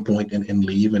up at some point and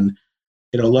leave. And,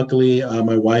 luckily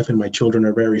my wife and my children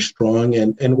are very strong.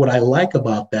 And what I like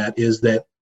about that is that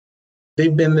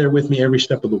they've been there with me every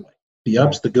step of the way, the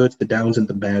ups, the goods, the downs, and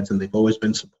the bads, and they've always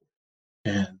been supportive.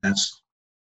 And that's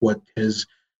what has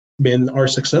been our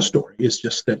success story. It's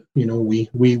just that,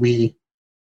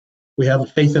 we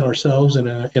have faith in ourselves and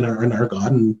in our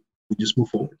God, and we just move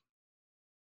forward.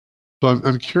 So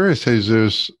I'm curious,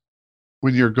 Jesus,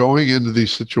 when you're going into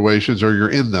these situations, or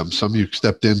you're in them, some you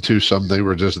stepped into, some they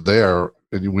were just there,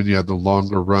 and when you had the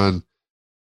longer run,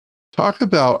 talk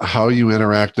about how you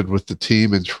interacted with the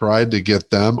team and tried to get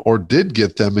them, or did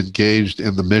get them, engaged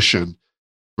in the mission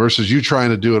versus you trying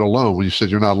to do it alone. When you said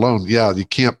you're not alone, you got to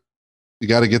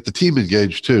get the team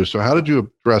engaged too. So how did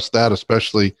you address that,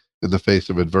 especially in the face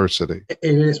of adversity?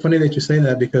 It's funny that you say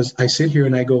that, because I sit here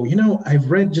and I go, I've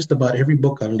read just about every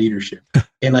book on leadership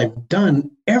and I've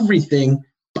done everything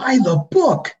by the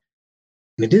book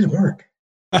and it didn't work.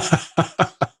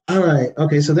 All right.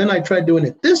 Okay. So then I tried doing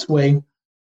it this way and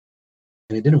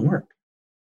it didn't work.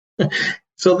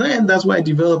 So then that's why I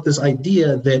developed this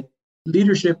idea that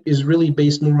leadership is really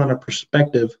based more on a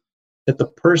perspective that the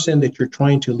person that you're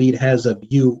trying to lead has of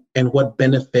you and what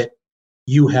benefit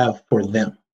you have for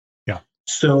them. Yeah.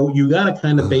 So you got to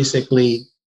kind of basically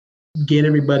get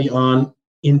everybody on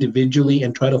individually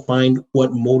and try to find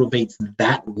what motivates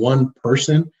that one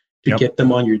person to get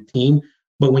them on your team.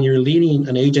 But when you're leading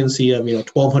an agency of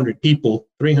 1,200 people,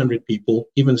 300 people,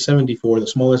 even 74, the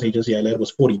smallest agency I led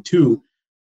was 42.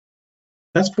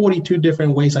 That's 42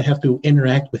 different ways I have to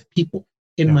interact with people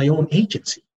in my own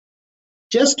agency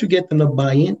just to get them to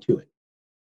buy into it.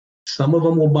 Some of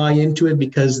them will buy into it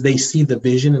because they see the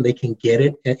vision and they can get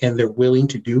it and they're willing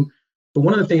to do. But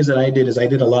one of the things that I did is I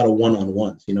did a lot of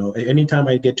one-on-ones. Anytime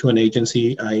I get to an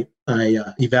agency, I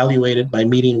evaluated by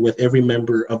meeting with every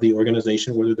member of the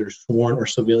organization, whether they're sworn or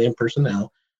civilian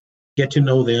personnel, get to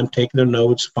know them, take their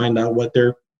notes, find out what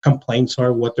their complaints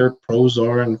are, what their pros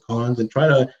are and cons, and try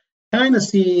to kind of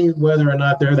see whether or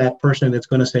not they're that person that's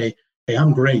going to say, hey,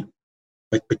 I'm great,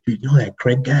 but you know that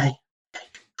Craig guy?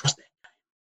 Trust that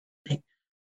guy.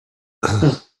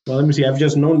 Hey. Well, let me see. I've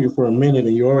just known you for a minute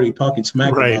and you're already talking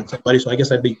smack about somebody, so I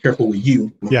guess I'd be careful with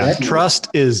you. Yeah, trust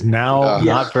is now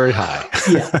not very high.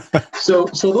 So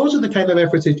those are the kind of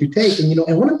efforts that you take. And,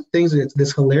 and one of the things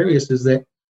that's hilarious is that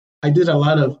I do a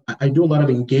lot of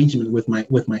engagement with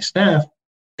my staff,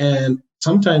 and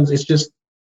sometimes it's just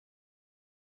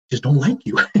don't like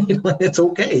you. It's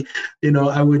okay.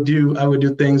 I would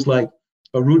do things like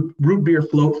a root beer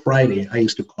float Friday, I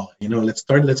used to call it.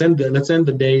 Let's end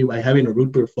the day by having a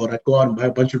root beer float. I'd go out and buy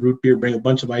a bunch of root beer, bring a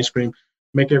bunch of ice cream,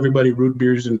 make everybody root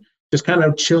beers, and just kind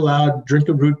of chill out, drink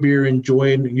a root beer, enjoy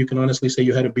it. And you can honestly say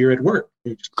you had a beer at work.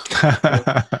 We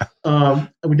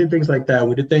did things like that.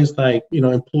 We did things like,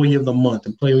 employee of the month,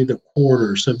 employee of the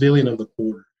quarter, civilian of the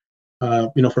quarter.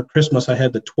 For Christmas, I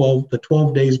had the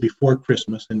 12 days before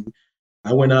Christmas, and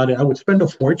I went out and I would spend a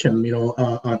fortune,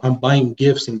 on buying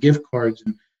gifts and gift cards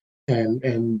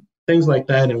and things like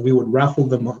that. And we would raffle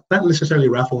them off, not necessarily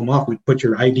raffle them off. We'd put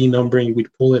your ID number and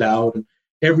we'd pull it out. And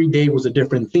every day was a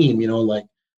different theme, maybe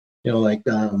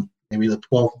the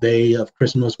 12th day of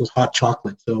Christmas was hot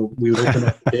chocolate. So we would open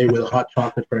up the day with a hot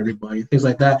chocolate for everybody, things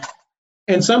like that.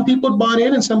 And some people bought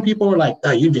in and some people were like,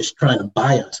 oh, you're just trying to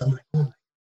buy us. I'm like, oh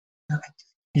my God.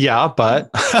 Yeah, but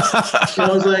I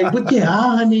was like, but yeah,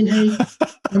 I mean, hey,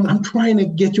 I'm trying to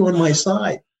get you on my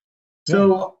side.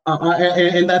 So,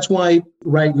 and that's why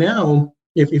right now,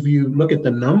 if you look at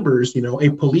the numbers, a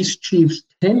police chief's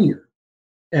tenure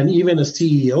and even a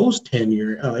CEO's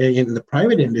tenure in the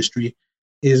private industry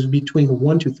is between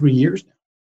 1 to 3 years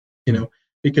now,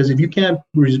 because if you can't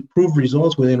prove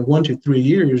results within 1 to 3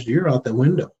 years, you're out the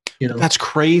window. That's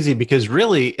crazy, because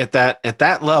really at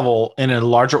that level in a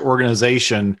larger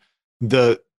organization,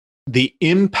 the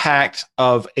impact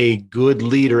of a good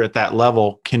leader at that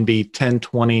level can be 10,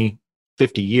 20,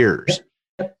 50 years.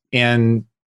 And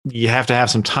you have to have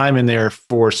some time in there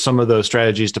for some of those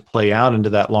strategies to play out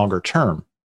into that longer term.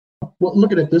 Well,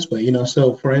 look at it this way,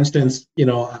 so for instance,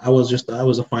 I was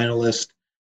a finalist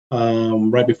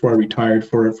right before I retired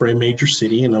for a major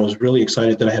city, and I was really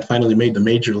excited that I had finally made the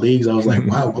major leagues. I was like,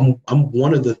 wow, I'm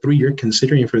one of the 3 you're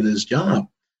considering for this job.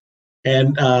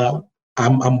 And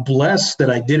I'm blessed that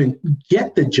I didn't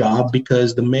get the job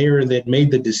because the mayor that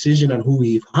made the decision on who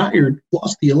he hired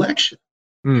lost the election.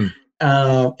 And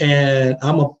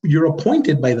you're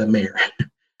appointed by the mayor.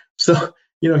 So,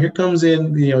 here comes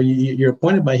in, you're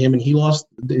appointed by him and he lost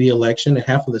the election and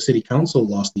half of the city council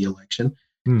lost the election.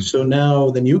 So now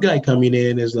the new guy coming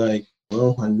in is like,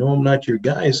 well, I know I'm not your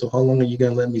guy, so how long are you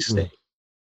going to let me stay?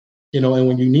 And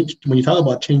when you talk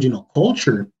about changing a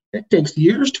culture, it takes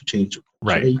years to change a culture.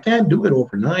 Right. You can't do it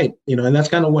overnight, and that's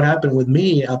kind of what happened with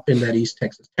me up in that East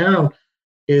Texas town,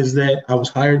 is that I was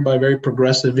hired by very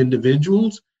progressive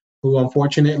individuals who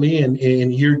unfortunately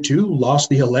in year 2 lost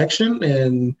the election.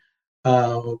 And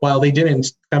while they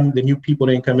didn't come, the new people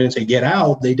didn't come in and say, get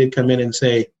out, they did come in and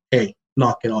say, hey,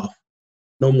 knock it off.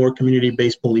 No more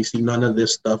community-based policing, none of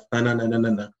this stuff,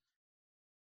 no.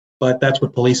 But that's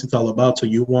what policing is all about. So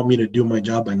you want me to do my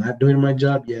job by not doing my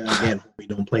job? Yeah, again, we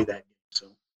don't play that game. So,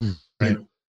 right.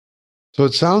 So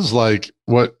it sounds like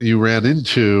what you ran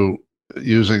into,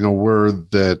 using a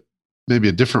word that maybe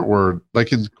a different word,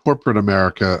 like in corporate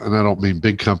America, and I don't mean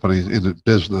big companies in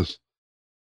business,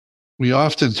 we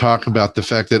often talk about the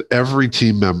fact that every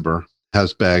team member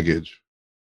has baggage.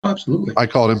 Absolutely. I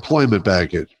call it employment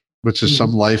baggage, which is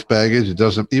some life baggage. It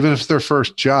doesn't, even if it's their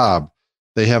first job,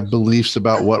 they have beliefs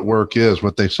about what work is,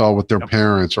 what they saw with their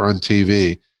parents or on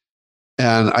TV.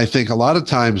 And I think a lot of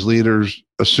times leaders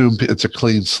assume it's a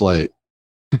clean slate.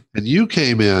 And you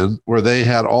came in where they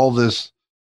had all this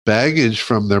baggage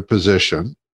from their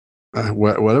position,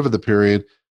 whatever the period.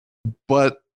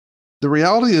 But the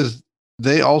reality is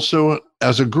they also,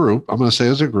 as a group, I'm going to say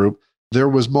as a group, there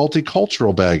was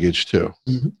multicultural baggage too.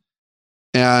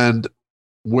 And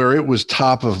where it was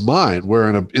top of mind, where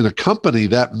in a company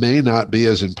that may not be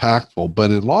as impactful, but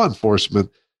in law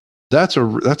enforcement, that's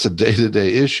a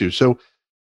day-to-day issue. So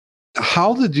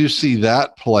how did you see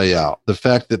that play out? The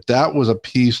fact that was a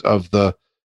piece of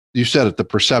you said it, the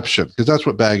perception, because that's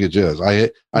what baggage is. I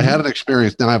had an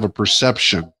experience, now I have a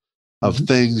perception of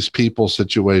things, people,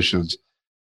 situations.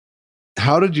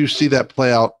 How did you see that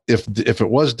play out if it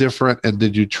was different, and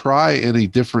did you try any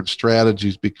different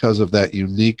strategies because of that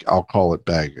unique, I'll call it,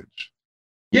 baggage?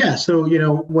 Yeah. So,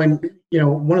 when,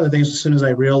 one of the things as soon as I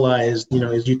realized,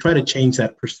 is you try to change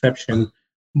that perception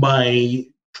by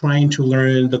trying to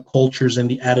learn the cultures and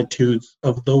the attitudes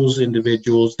of those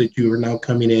individuals that you are now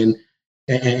coming in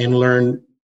and learn,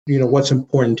 what's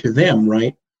important to them,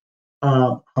 right?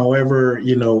 However,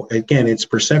 again, it's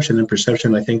perception, and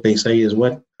perception, I think they say, is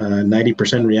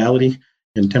 90% reality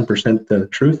and 10% the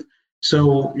truth.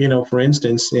 So, for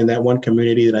instance, in that one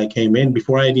community that I came in,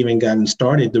 before I had even gotten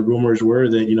started, the rumors were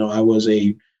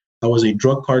that, I was a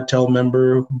drug cartel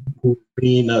member who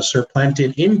being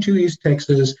supplanted into East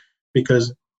Texas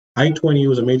because I-20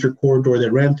 was a major corridor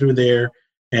that ran through there,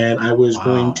 and I was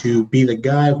going to be the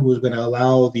guy who was going to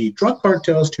allow the drug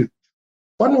cartels to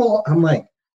funnel. I'm like,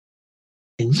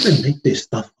 can you even make this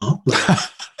stuff up?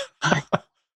 Like,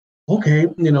 okay,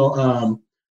 my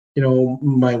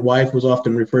wife was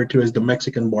often referred to as the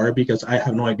Mexican Barbie because I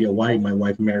have no idea why my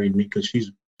wife married me, because she's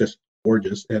just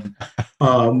gorgeous. And,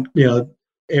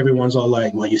 everyone's all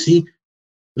like, well, you see,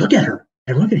 look at her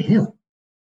and look at him.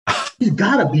 He's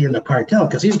got to be in the cartel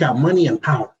because he's got money and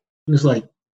power. And it's like,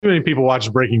 too many people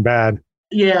watch Breaking Bad.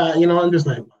 Yeah, I'm just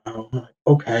like, wow,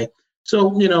 okay.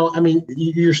 So,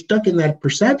 you're stuck in that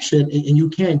perception and you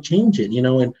can't change it,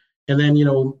 and then,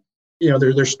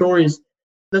 there's stories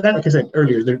that, like I said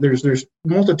earlier, there's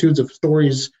multitudes of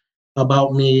stories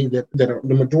about me that are,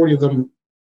 the majority of them,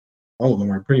 all of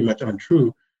them are pretty much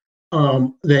untrue,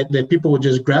 that people would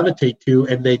just gravitate to,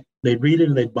 and they read it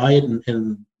and they buy it,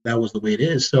 and that was the way it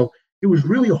is. So it was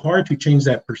really hard to change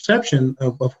that perception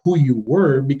of who you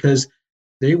were, because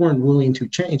they weren't willing to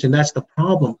change. And that's the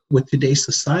problem with today's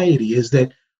society, is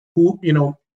that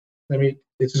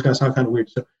this is going to sound kind of weird.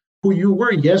 So who you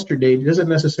were yesterday doesn't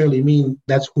necessarily mean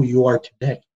that's who you are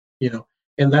today,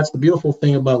 and that's the beautiful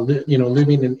thing about,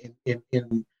 living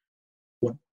in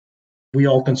what we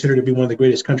all consider to be one of the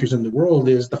greatest countries in the world,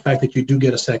 is the fact that you do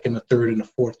get a second, a third, and a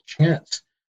fourth chance.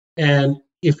 And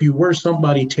if you were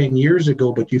somebody 10 years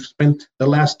ago, but you've spent the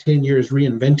last 10 years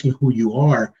reinventing who you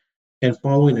are and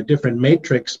following a different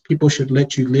matrix, people should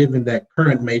let you live in that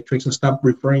current matrix and stop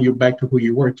referring you back to who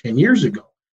you were 10 years ago.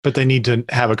 But they need to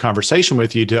have a conversation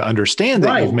with you to understand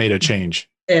that you've made a change.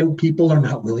 And people are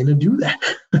not willing to do that.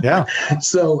 Yeah.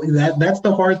 So that's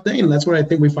the hard thing. That's what I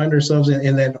think we find ourselves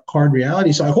in that hard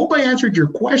reality. So I hope I answered your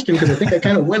question, because I think I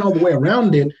kind of went all the way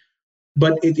around it.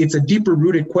 But it's a deeper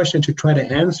rooted question to try to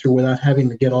answer without having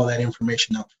to get all that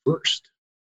information out first.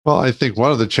 Well, I think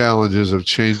one of the challenges of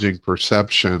changing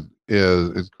perception is,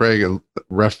 and Craig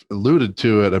alluded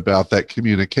to it about that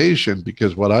communication,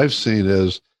 because what I've seen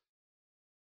is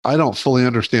I don't fully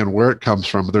understand where it comes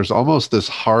from, but there's almost this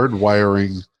hard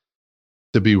wiring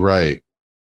to be right.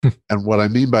 And what I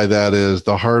mean by that is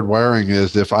the hard wiring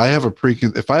is if I have a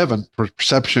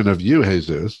perception of you,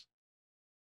 Jesus,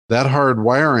 that hard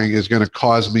wiring is going to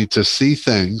cause me to see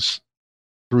things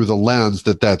through the lens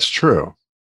that that's true.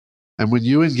 And when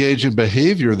you engage in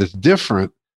behavior that's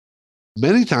different,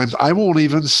 many times I won't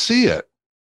even see it.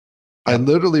 I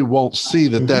literally won't see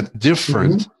that that's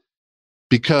different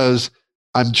because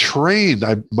I'm trained.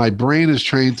 My brain is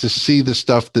trained to see the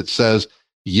stuff that says,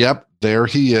 yep, there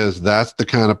he is. That's the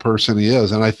kind of person he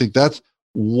is. And I think that's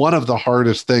one of the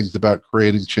hardest things about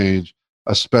creating change,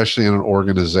 especially in an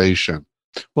organization.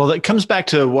 Well, that comes back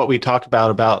to what we talked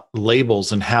about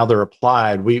labels and how they're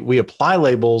applied. We apply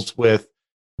labels with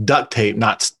duct tape,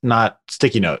 not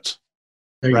sticky notes.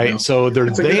 Right. So they're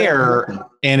there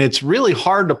and it's really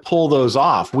hard to pull those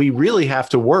off. We really have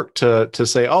to work to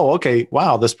say, oh, okay,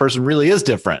 wow, this person really is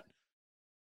different.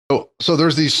 So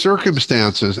there's these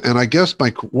circumstances. And I guess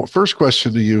my first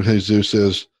question to you, Jesus,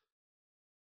 is,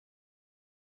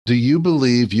 do you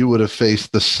believe you would have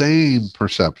faced the same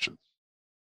perception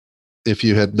if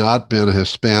you had not been a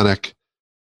Hispanic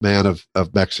man of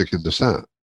Mexican descent?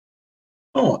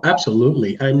 Oh,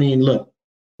 absolutely. I mean, look,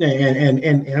 and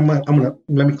I'm gonna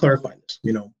let me clarify this.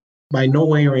 You know, by no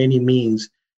way or any means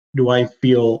do I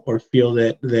feel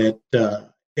that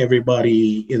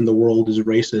everybody in the world is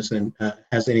racist and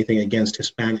has anything against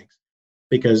Hispanics,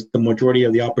 because the majority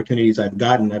of the opportunities I've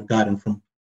gotten from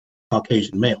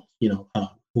Caucasian males, you know,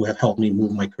 who have helped me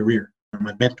move my career.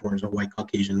 My mentors are white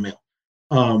Caucasian male.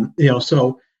 You know,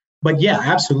 so, but yeah,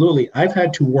 absolutely. I've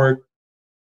had to work,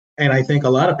 and I think a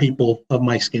lot of people of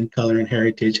my skin color and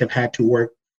heritage have had to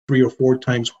work 3 or 4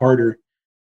 times harder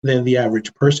than the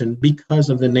average person because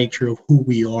of the nature of who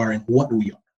we are and what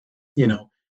we are. You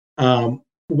know,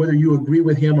 whether you agree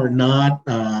with him or not,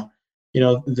 you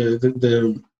know,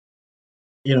 the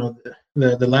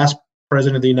last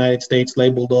president of the United States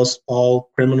labeled us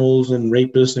all criminals and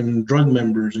rapists and drug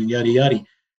members and yada yada.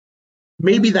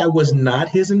 Maybe that was not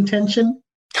his intention.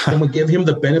 I'm gonna give him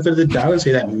the benefit of the doubt and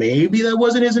say that maybe that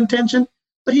wasn't his intention,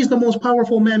 but he's the most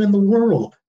powerful man in the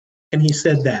world. And he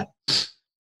said that.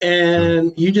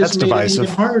 And you just made it even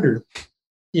harder,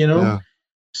 you know? Yeah.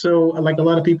 So like a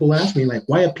lot of people ask me, like,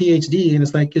 why a PhD? And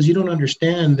it's like, because you don't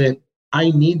understand that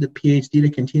I need the PhD to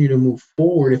continue to move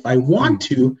forward if I want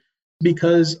to,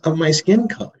 because of my skin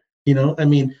color. You know, I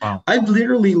mean, wow. I've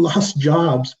literally lost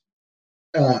jobs,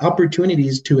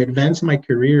 opportunities to advance my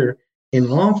career in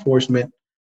law enforcement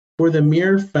for the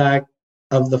mere fact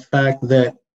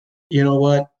that, you know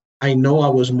what, I know I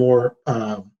was more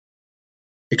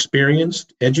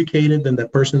experienced, educated than the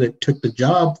person that took the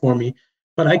job for me,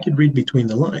 but I could read between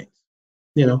the lines,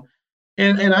 you know,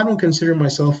 and I don't consider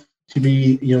myself to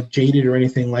be, you know, jaded or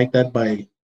anything like that by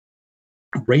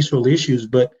racial issues,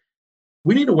 but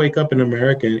we need to wake up in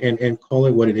America and call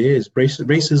it what it is.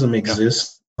 Racism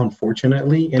exists,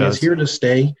 unfortunately, and it's here to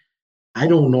stay. I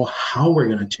don't know how we're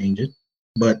going to change it,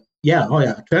 but yeah,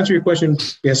 to answer your question,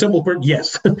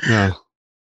 yes.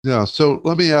 Yeah. So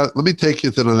let me take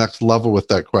you to the next level with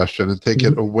that question and take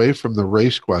it away from the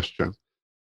race question,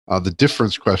 the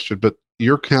difference question, but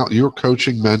you're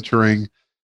coaching, mentoring,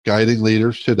 guiding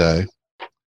leaders today.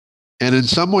 And in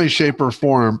some way, shape, or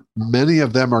form, many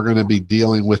of them are going to be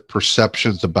dealing with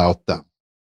perceptions about them.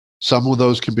 Some of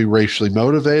those can be racially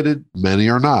motivated, many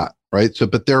are not, right? So,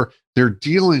 but they're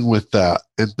dealing with that.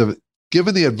 And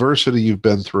given the adversity you've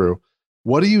been through,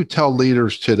 what do you tell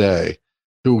leaders today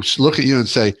who look at you and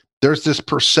say, there's this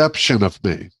perception of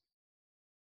me?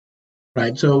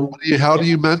 Right. So how do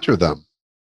you mentor them?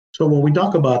 So when we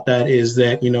talk about that is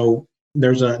that, you know,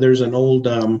 there's an old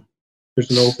thing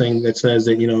that says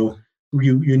that, you know,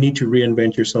 you need to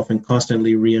reinvent yourself and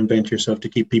constantly reinvent yourself to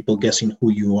keep people guessing who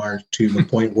you are to the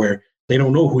point where they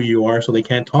don't know who you are, so they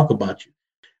can't talk about you.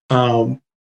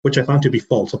 Which I found to be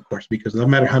false, of course, because no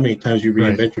matter how many times you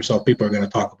reinvent yourself, people are going to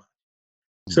talk about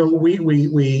it. So we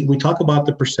talk about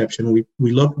the perception.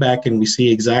 We look back and we see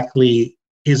exactly,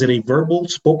 is it a verbal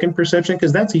spoken perception?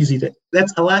 Because that's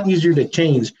a lot easier to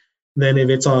change than if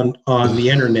it's on the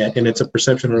internet and it's a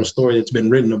perception or a story that's been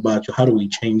written about you. How do we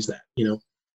change that? You know.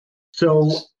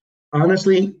 So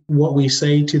honestly, what we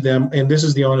say to them, and this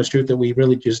is the honest truth that we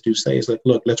really just do say, is like,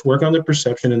 look, let's work on the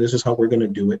perception, and this is how we're going to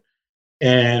do it.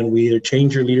 And we either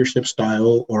change your leadership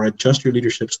style or adjust your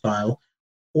leadership style,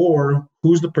 or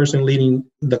who's the person leading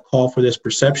the call for this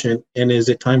perception, and is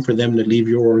it time for them to leave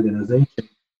your organization?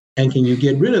 And can you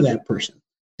get rid of that person?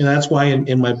 And that's why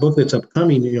in my book that's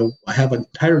upcoming, I have an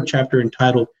entire chapter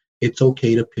entitled "It's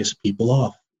Okay to Piss People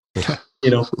Off."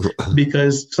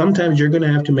 Because sometimes you're going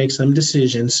to have to make some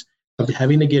decisions of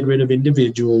having to get rid of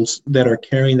individuals that are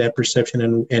carrying that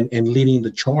perception and leading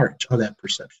the charge of that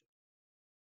perception.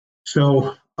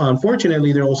 So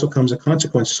unfortunately, there also comes a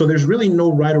consequence. So there's really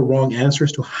no right or wrong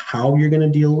answers to how you're going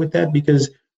to deal with that, because,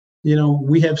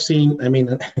 we have seen,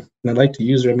 and I'd like to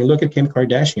use her. Look at Kim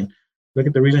Kardashian. Look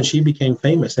at the reason she became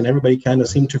famous, and everybody kind of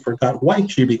seemed to forgot why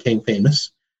she became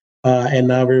famous. And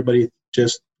now everybody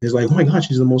just is like, oh my God,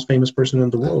 she's the most famous person in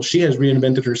the world. She has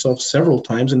reinvented herself several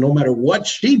times, and no matter what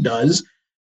she does,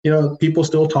 people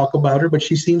still talk about her, but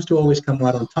she seems to always come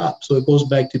out on top. So it goes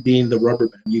back to being the rubber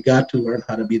band. You got to learn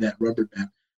how to be that rubber band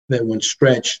that when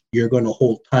stretched, you're going to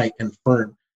hold tight and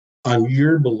firm on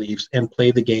your beliefs and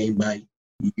play the game by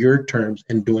your terms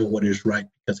and doing what is right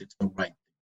because it's the right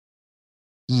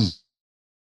thing.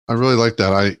 I really like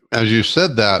that. As you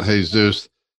said that, Jesus,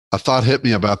 a thought hit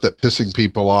me about that pissing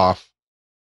people off.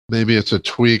 Maybe it's a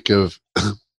tweak of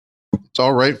it's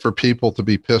all right for people to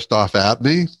be pissed off at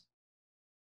me,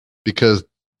 because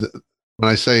when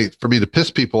I say for me to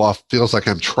piss people off feels like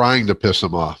I'm trying to piss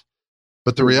them off.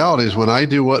 But the reality is when I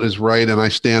do what is right and I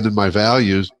stand in my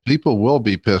values, people will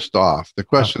be pissed off. The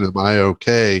question, am I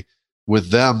okay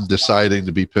with them deciding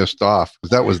to be pissed off?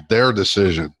 Because that was their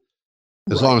decision.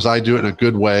 As long as I do it in a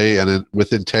good way and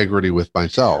with integrity with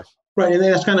myself. Right. And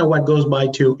that's kind of what goes by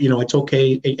to, it's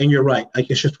okay. And you're right. I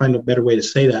guess just find a better way to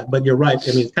say that. But you're right.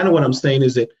 Kind of what I'm saying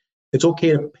is that it's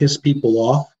okay to piss people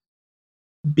off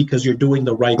because you're doing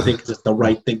the right thing, because it's the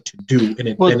right thing to do and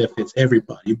it benefits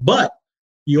everybody. But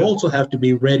you also have to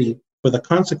be ready for the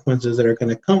consequences that are going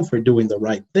to come for doing the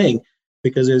right thing.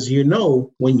 Because as you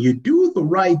know, when you do the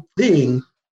right thing,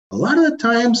 a lot of the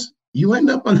times you end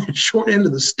up on that short end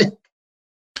of the stick.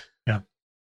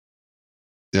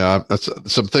 Yeah,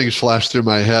 some things flashed through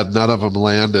my head. None of them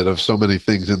landed, of so many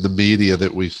things in the media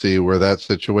that we see where that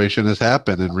situation has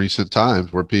happened in recent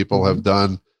times, where people have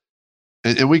done,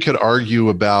 and we could argue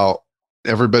about,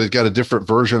 everybody's got a different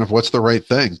version of what's the right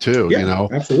thing too.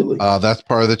 Absolutely. That's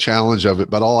part of the challenge of it.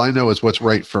 But all I know is what's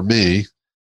right for me,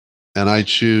 and I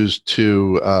choose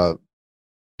to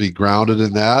be grounded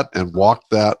in that and walk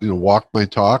my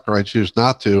talk, or I choose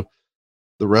not to.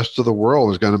 The rest of the world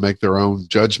is going to make their own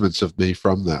judgments of me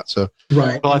from that. So,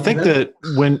 right. Well, I think that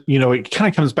when, it kind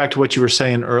of comes back to what you were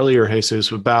saying earlier,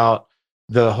 Jesus, about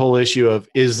the whole issue of,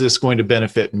 is this going to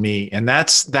benefit me? And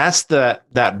that's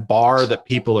that bar that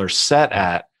people are set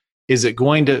at. Is it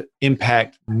going to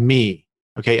impact me?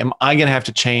 Okay. Am I going to have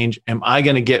to change? Am I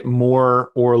going to get more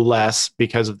or less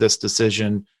because of this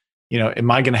decision?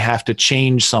 Am I going to have to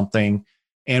change something?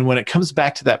 And when it comes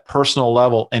back to that personal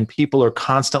level and people are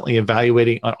constantly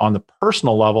evaluating on the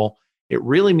personal level, it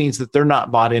really means that they're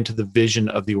not bought into the vision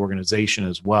of the organization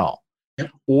as well.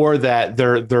 Yep. Or that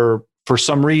they're for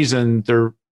some reason,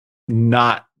 they're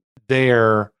not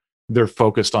there. They're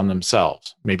focused on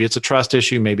themselves. Maybe it's a trust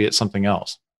issue. Maybe it's something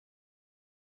else.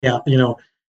 Yeah.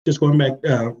 Just going back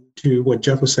to what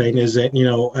Jeff was saying is that,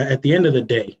 at the end of the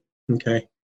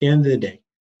day,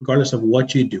 regardless of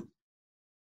what you do,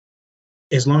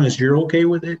 as long as you're okay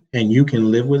with it and you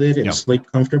can live with it and sleep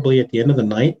comfortably at the end of the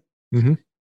night, then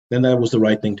that was the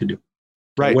right thing to do.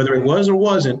 Right. Whether it was or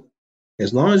wasn't,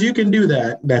 as long as you can do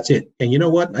that, that's it. And you know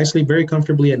what? I sleep very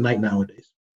comfortably at night nowadays.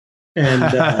 And,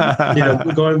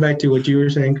 going back to what you were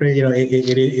saying, Craig,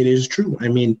 it is true.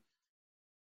 And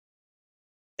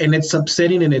it's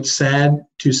upsetting and it's sad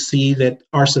to see that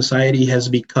our society has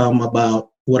become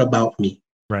about, what about me?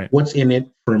 Right. What's in it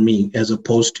for me, as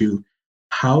opposed to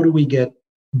how do we get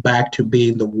back to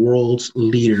being the world's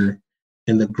leader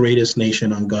and the greatest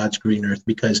nation on God's green earth?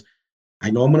 Because I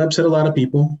know I'm going to upset a lot of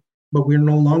people, but we're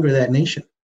no longer that nation.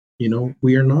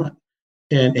 We are not.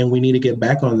 And we need to get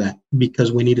back on that,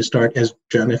 because we need to start, as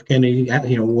John F. Kennedy,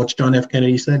 what's John F.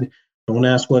 Kennedy said, don't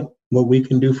ask what we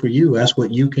can do for you, ask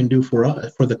what you can do for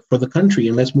us, for the country,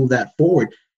 and let's move that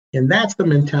forward. And that's the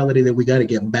mentality that we got to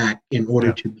get back in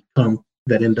order to become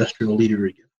that industrial leader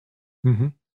again. Mm-hmm.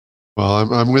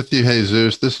 Well, I'm with you,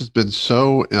 Jesus. This has been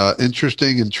so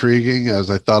interesting, intriguing,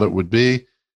 as I thought it would be.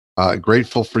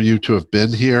 Grateful for you to have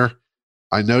been here.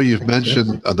 I know you've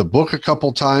mentioned the book a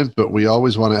couple times, but we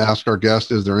always want to ask our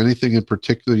guests, is there anything in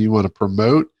particular you want to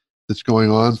promote that's going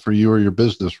on for you or your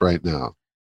business right now?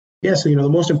 Yeah, so the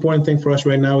most important thing for us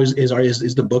right now is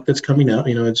the book that's coming out.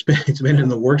 It's been in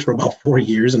the works for about 4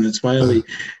 years, and it's finally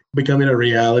becoming a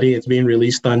reality. It's being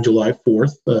released on July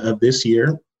 4th of this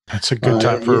year. That's a good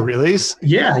time for a release.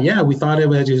 Yeah. We thought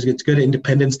it's good.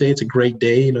 Independence Day. It's a great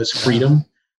day. It's freedom.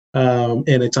 And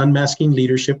it's Unmasking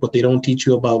Leadership, what they don't teach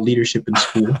you about leadership in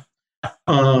school.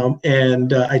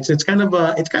 It's kind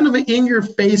of an in your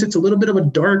face. It's a little bit of a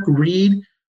dark read,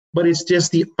 but it's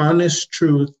just the honest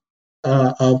truth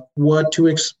of what to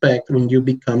expect when you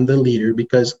become the leader.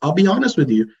 Because I'll be honest with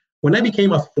you, when I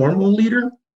became a formal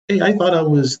leader, hey, I thought I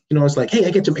was, it's like, hey,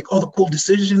 I get to make all the cool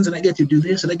decisions and I get to do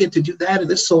this and I get to do that. And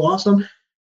this is so awesome.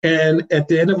 And at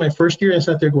the end of my first year, I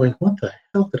sat there going, what the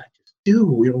hell did I just do?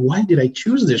 Why did I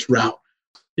choose this route?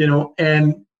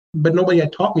 But nobody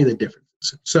had taught me the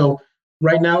differences. So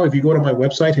right now, if you go to my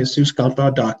website,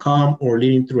 JesusCampa.com or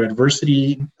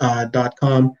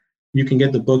leadingthrough.adversity.com, you can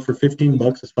get the book for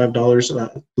 $15. It's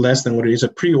 $5 less than what it is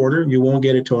at pre-order. You won't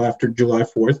get it till after July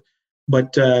 4th.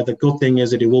 But the good thing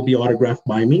is that it will be autographed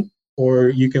by me, or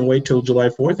you can wait till July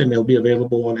 4th and it'll be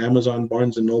available on Amazon,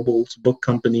 Barnes & Noble's, book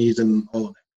companies, and all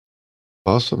of that.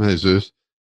 Awesome, Jesus.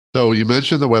 So you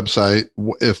mentioned the website.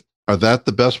 Are that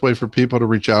the best way for people to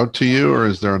reach out to you, or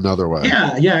is there another way?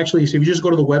 Yeah, actually. So if you just go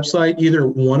to the website, either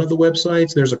one of the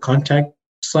websites, there's a contact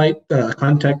site,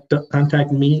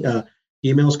 contact me.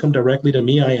 Emails come directly to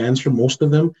me. I answer most of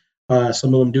them.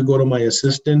 Some of them do go to my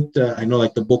assistant. I know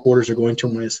like the book orders are going to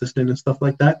my assistant and stuff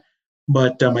like that.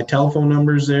 But my telephone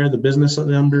number's there, the business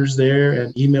number's there,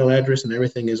 and email address and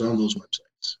everything is on those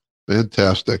websites.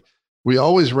 Fantastic. We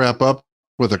always wrap up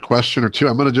with a question or two.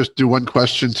 I'm going to just do one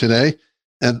question today.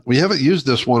 And we haven't used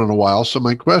this one in a while. So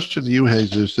my question to you,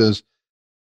 Jesus, is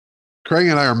Craig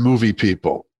and I are movie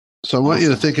people. So I want you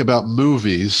to think about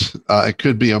movies. It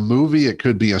could be a movie. It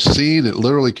could be a scene. It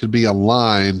literally could be a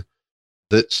line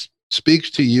that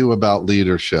speaks to you about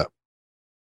leadership.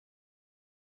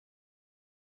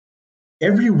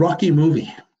 Every Rocky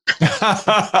movie.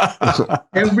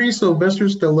 Every Sylvester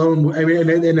Stallone. I mean,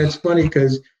 and it's funny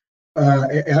because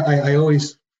I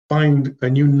always find a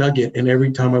new nugget, and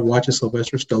every time I watch a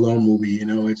Sylvester Stallone movie,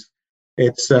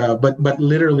 but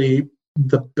literally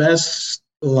the best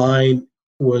line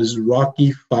was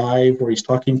Rocky V, where he's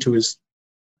talking to his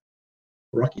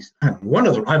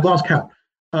I've lost count,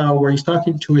 where he's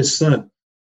talking to his son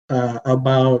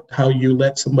about how you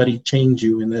let somebody change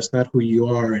you, and that's not who you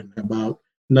are, and about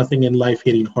nothing in life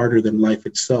hitting harder than life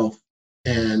itself.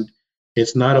 And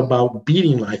it's not about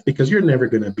beating life, because you're never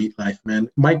going to beat life, man.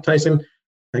 Mike Tyson,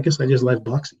 I guess I just like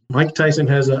boxing. Mike Tyson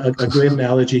has a great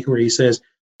analogy where he says,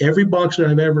 every boxer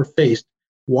I've ever faced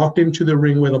walked into the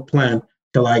ring with a plan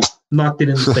till I knocked it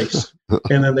in the face.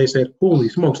 And then they said, holy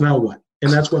smokes, now what?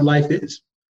 And that's what life is.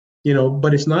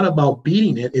 But it's not about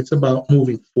beating it. It's about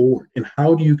moving forward. And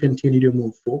how do you continue to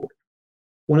move forward?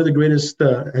 One of the greatest,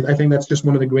 I think that's just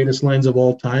one of the greatest lines of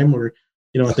all time, where,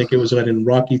 I think it was in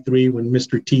Rocky III when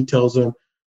Mr. T tells him,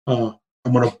 I'm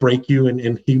going to break you.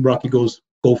 And Rocky goes,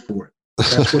 go for it.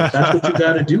 That's what you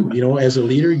got to do. As a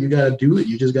leader, you got to do it.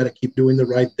 You just got to keep doing the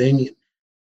right thing.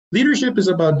 Leadership is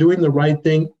about doing the right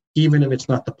thing, even if it's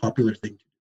not the popular thing.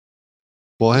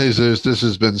 Well, Jesus, this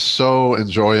has been so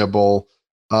enjoyable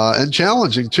and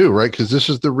challenging too, right? Because this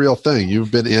is the real thing.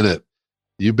 You've been in it.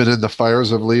 You've been in the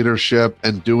fires of leadership,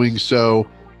 and doing so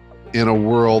in a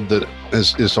world that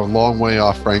is a long way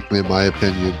off, frankly, in my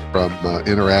opinion, from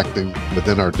interacting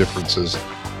within our differences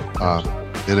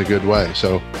in a good way.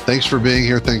 So thanks for being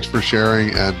here. Thanks for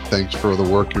sharing, and thanks for the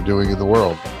work you're doing in the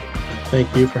world.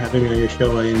 Thank you for having me on your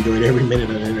show. I enjoyed every minute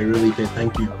of it. I really did.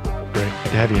 Thank you. Great. Good to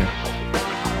have you.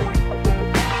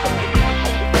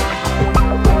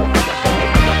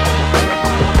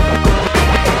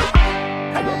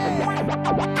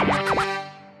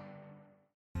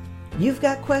 You've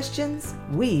got questions,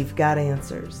 we've got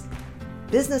answers.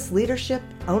 Business leadership,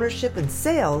 ownership, and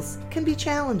sales can be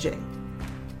challenging.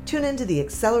 Tune into the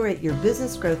Accelerate Your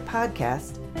Business Growth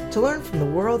podcast to learn from the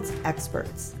world's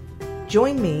experts.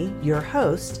 Join me, your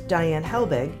host, Diane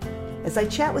Helbig, as I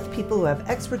chat with people who have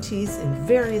expertise in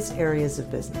various areas of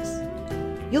business.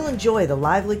 You'll enjoy the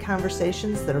lively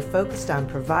conversations that are focused on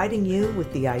providing you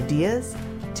with the ideas,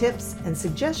 tips, and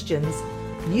suggestions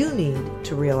you need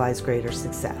to realize greater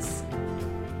success.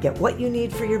 Get what you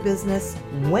need for your business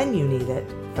when you need it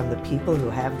from the people who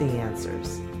have the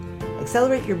answers.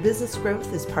 Accelerate Your Business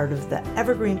Growth is part of the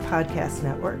Evergreen Podcast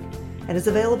Network and is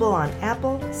available on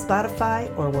Apple, Spotify,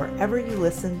 or wherever you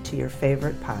listen to your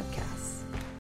favorite podcast.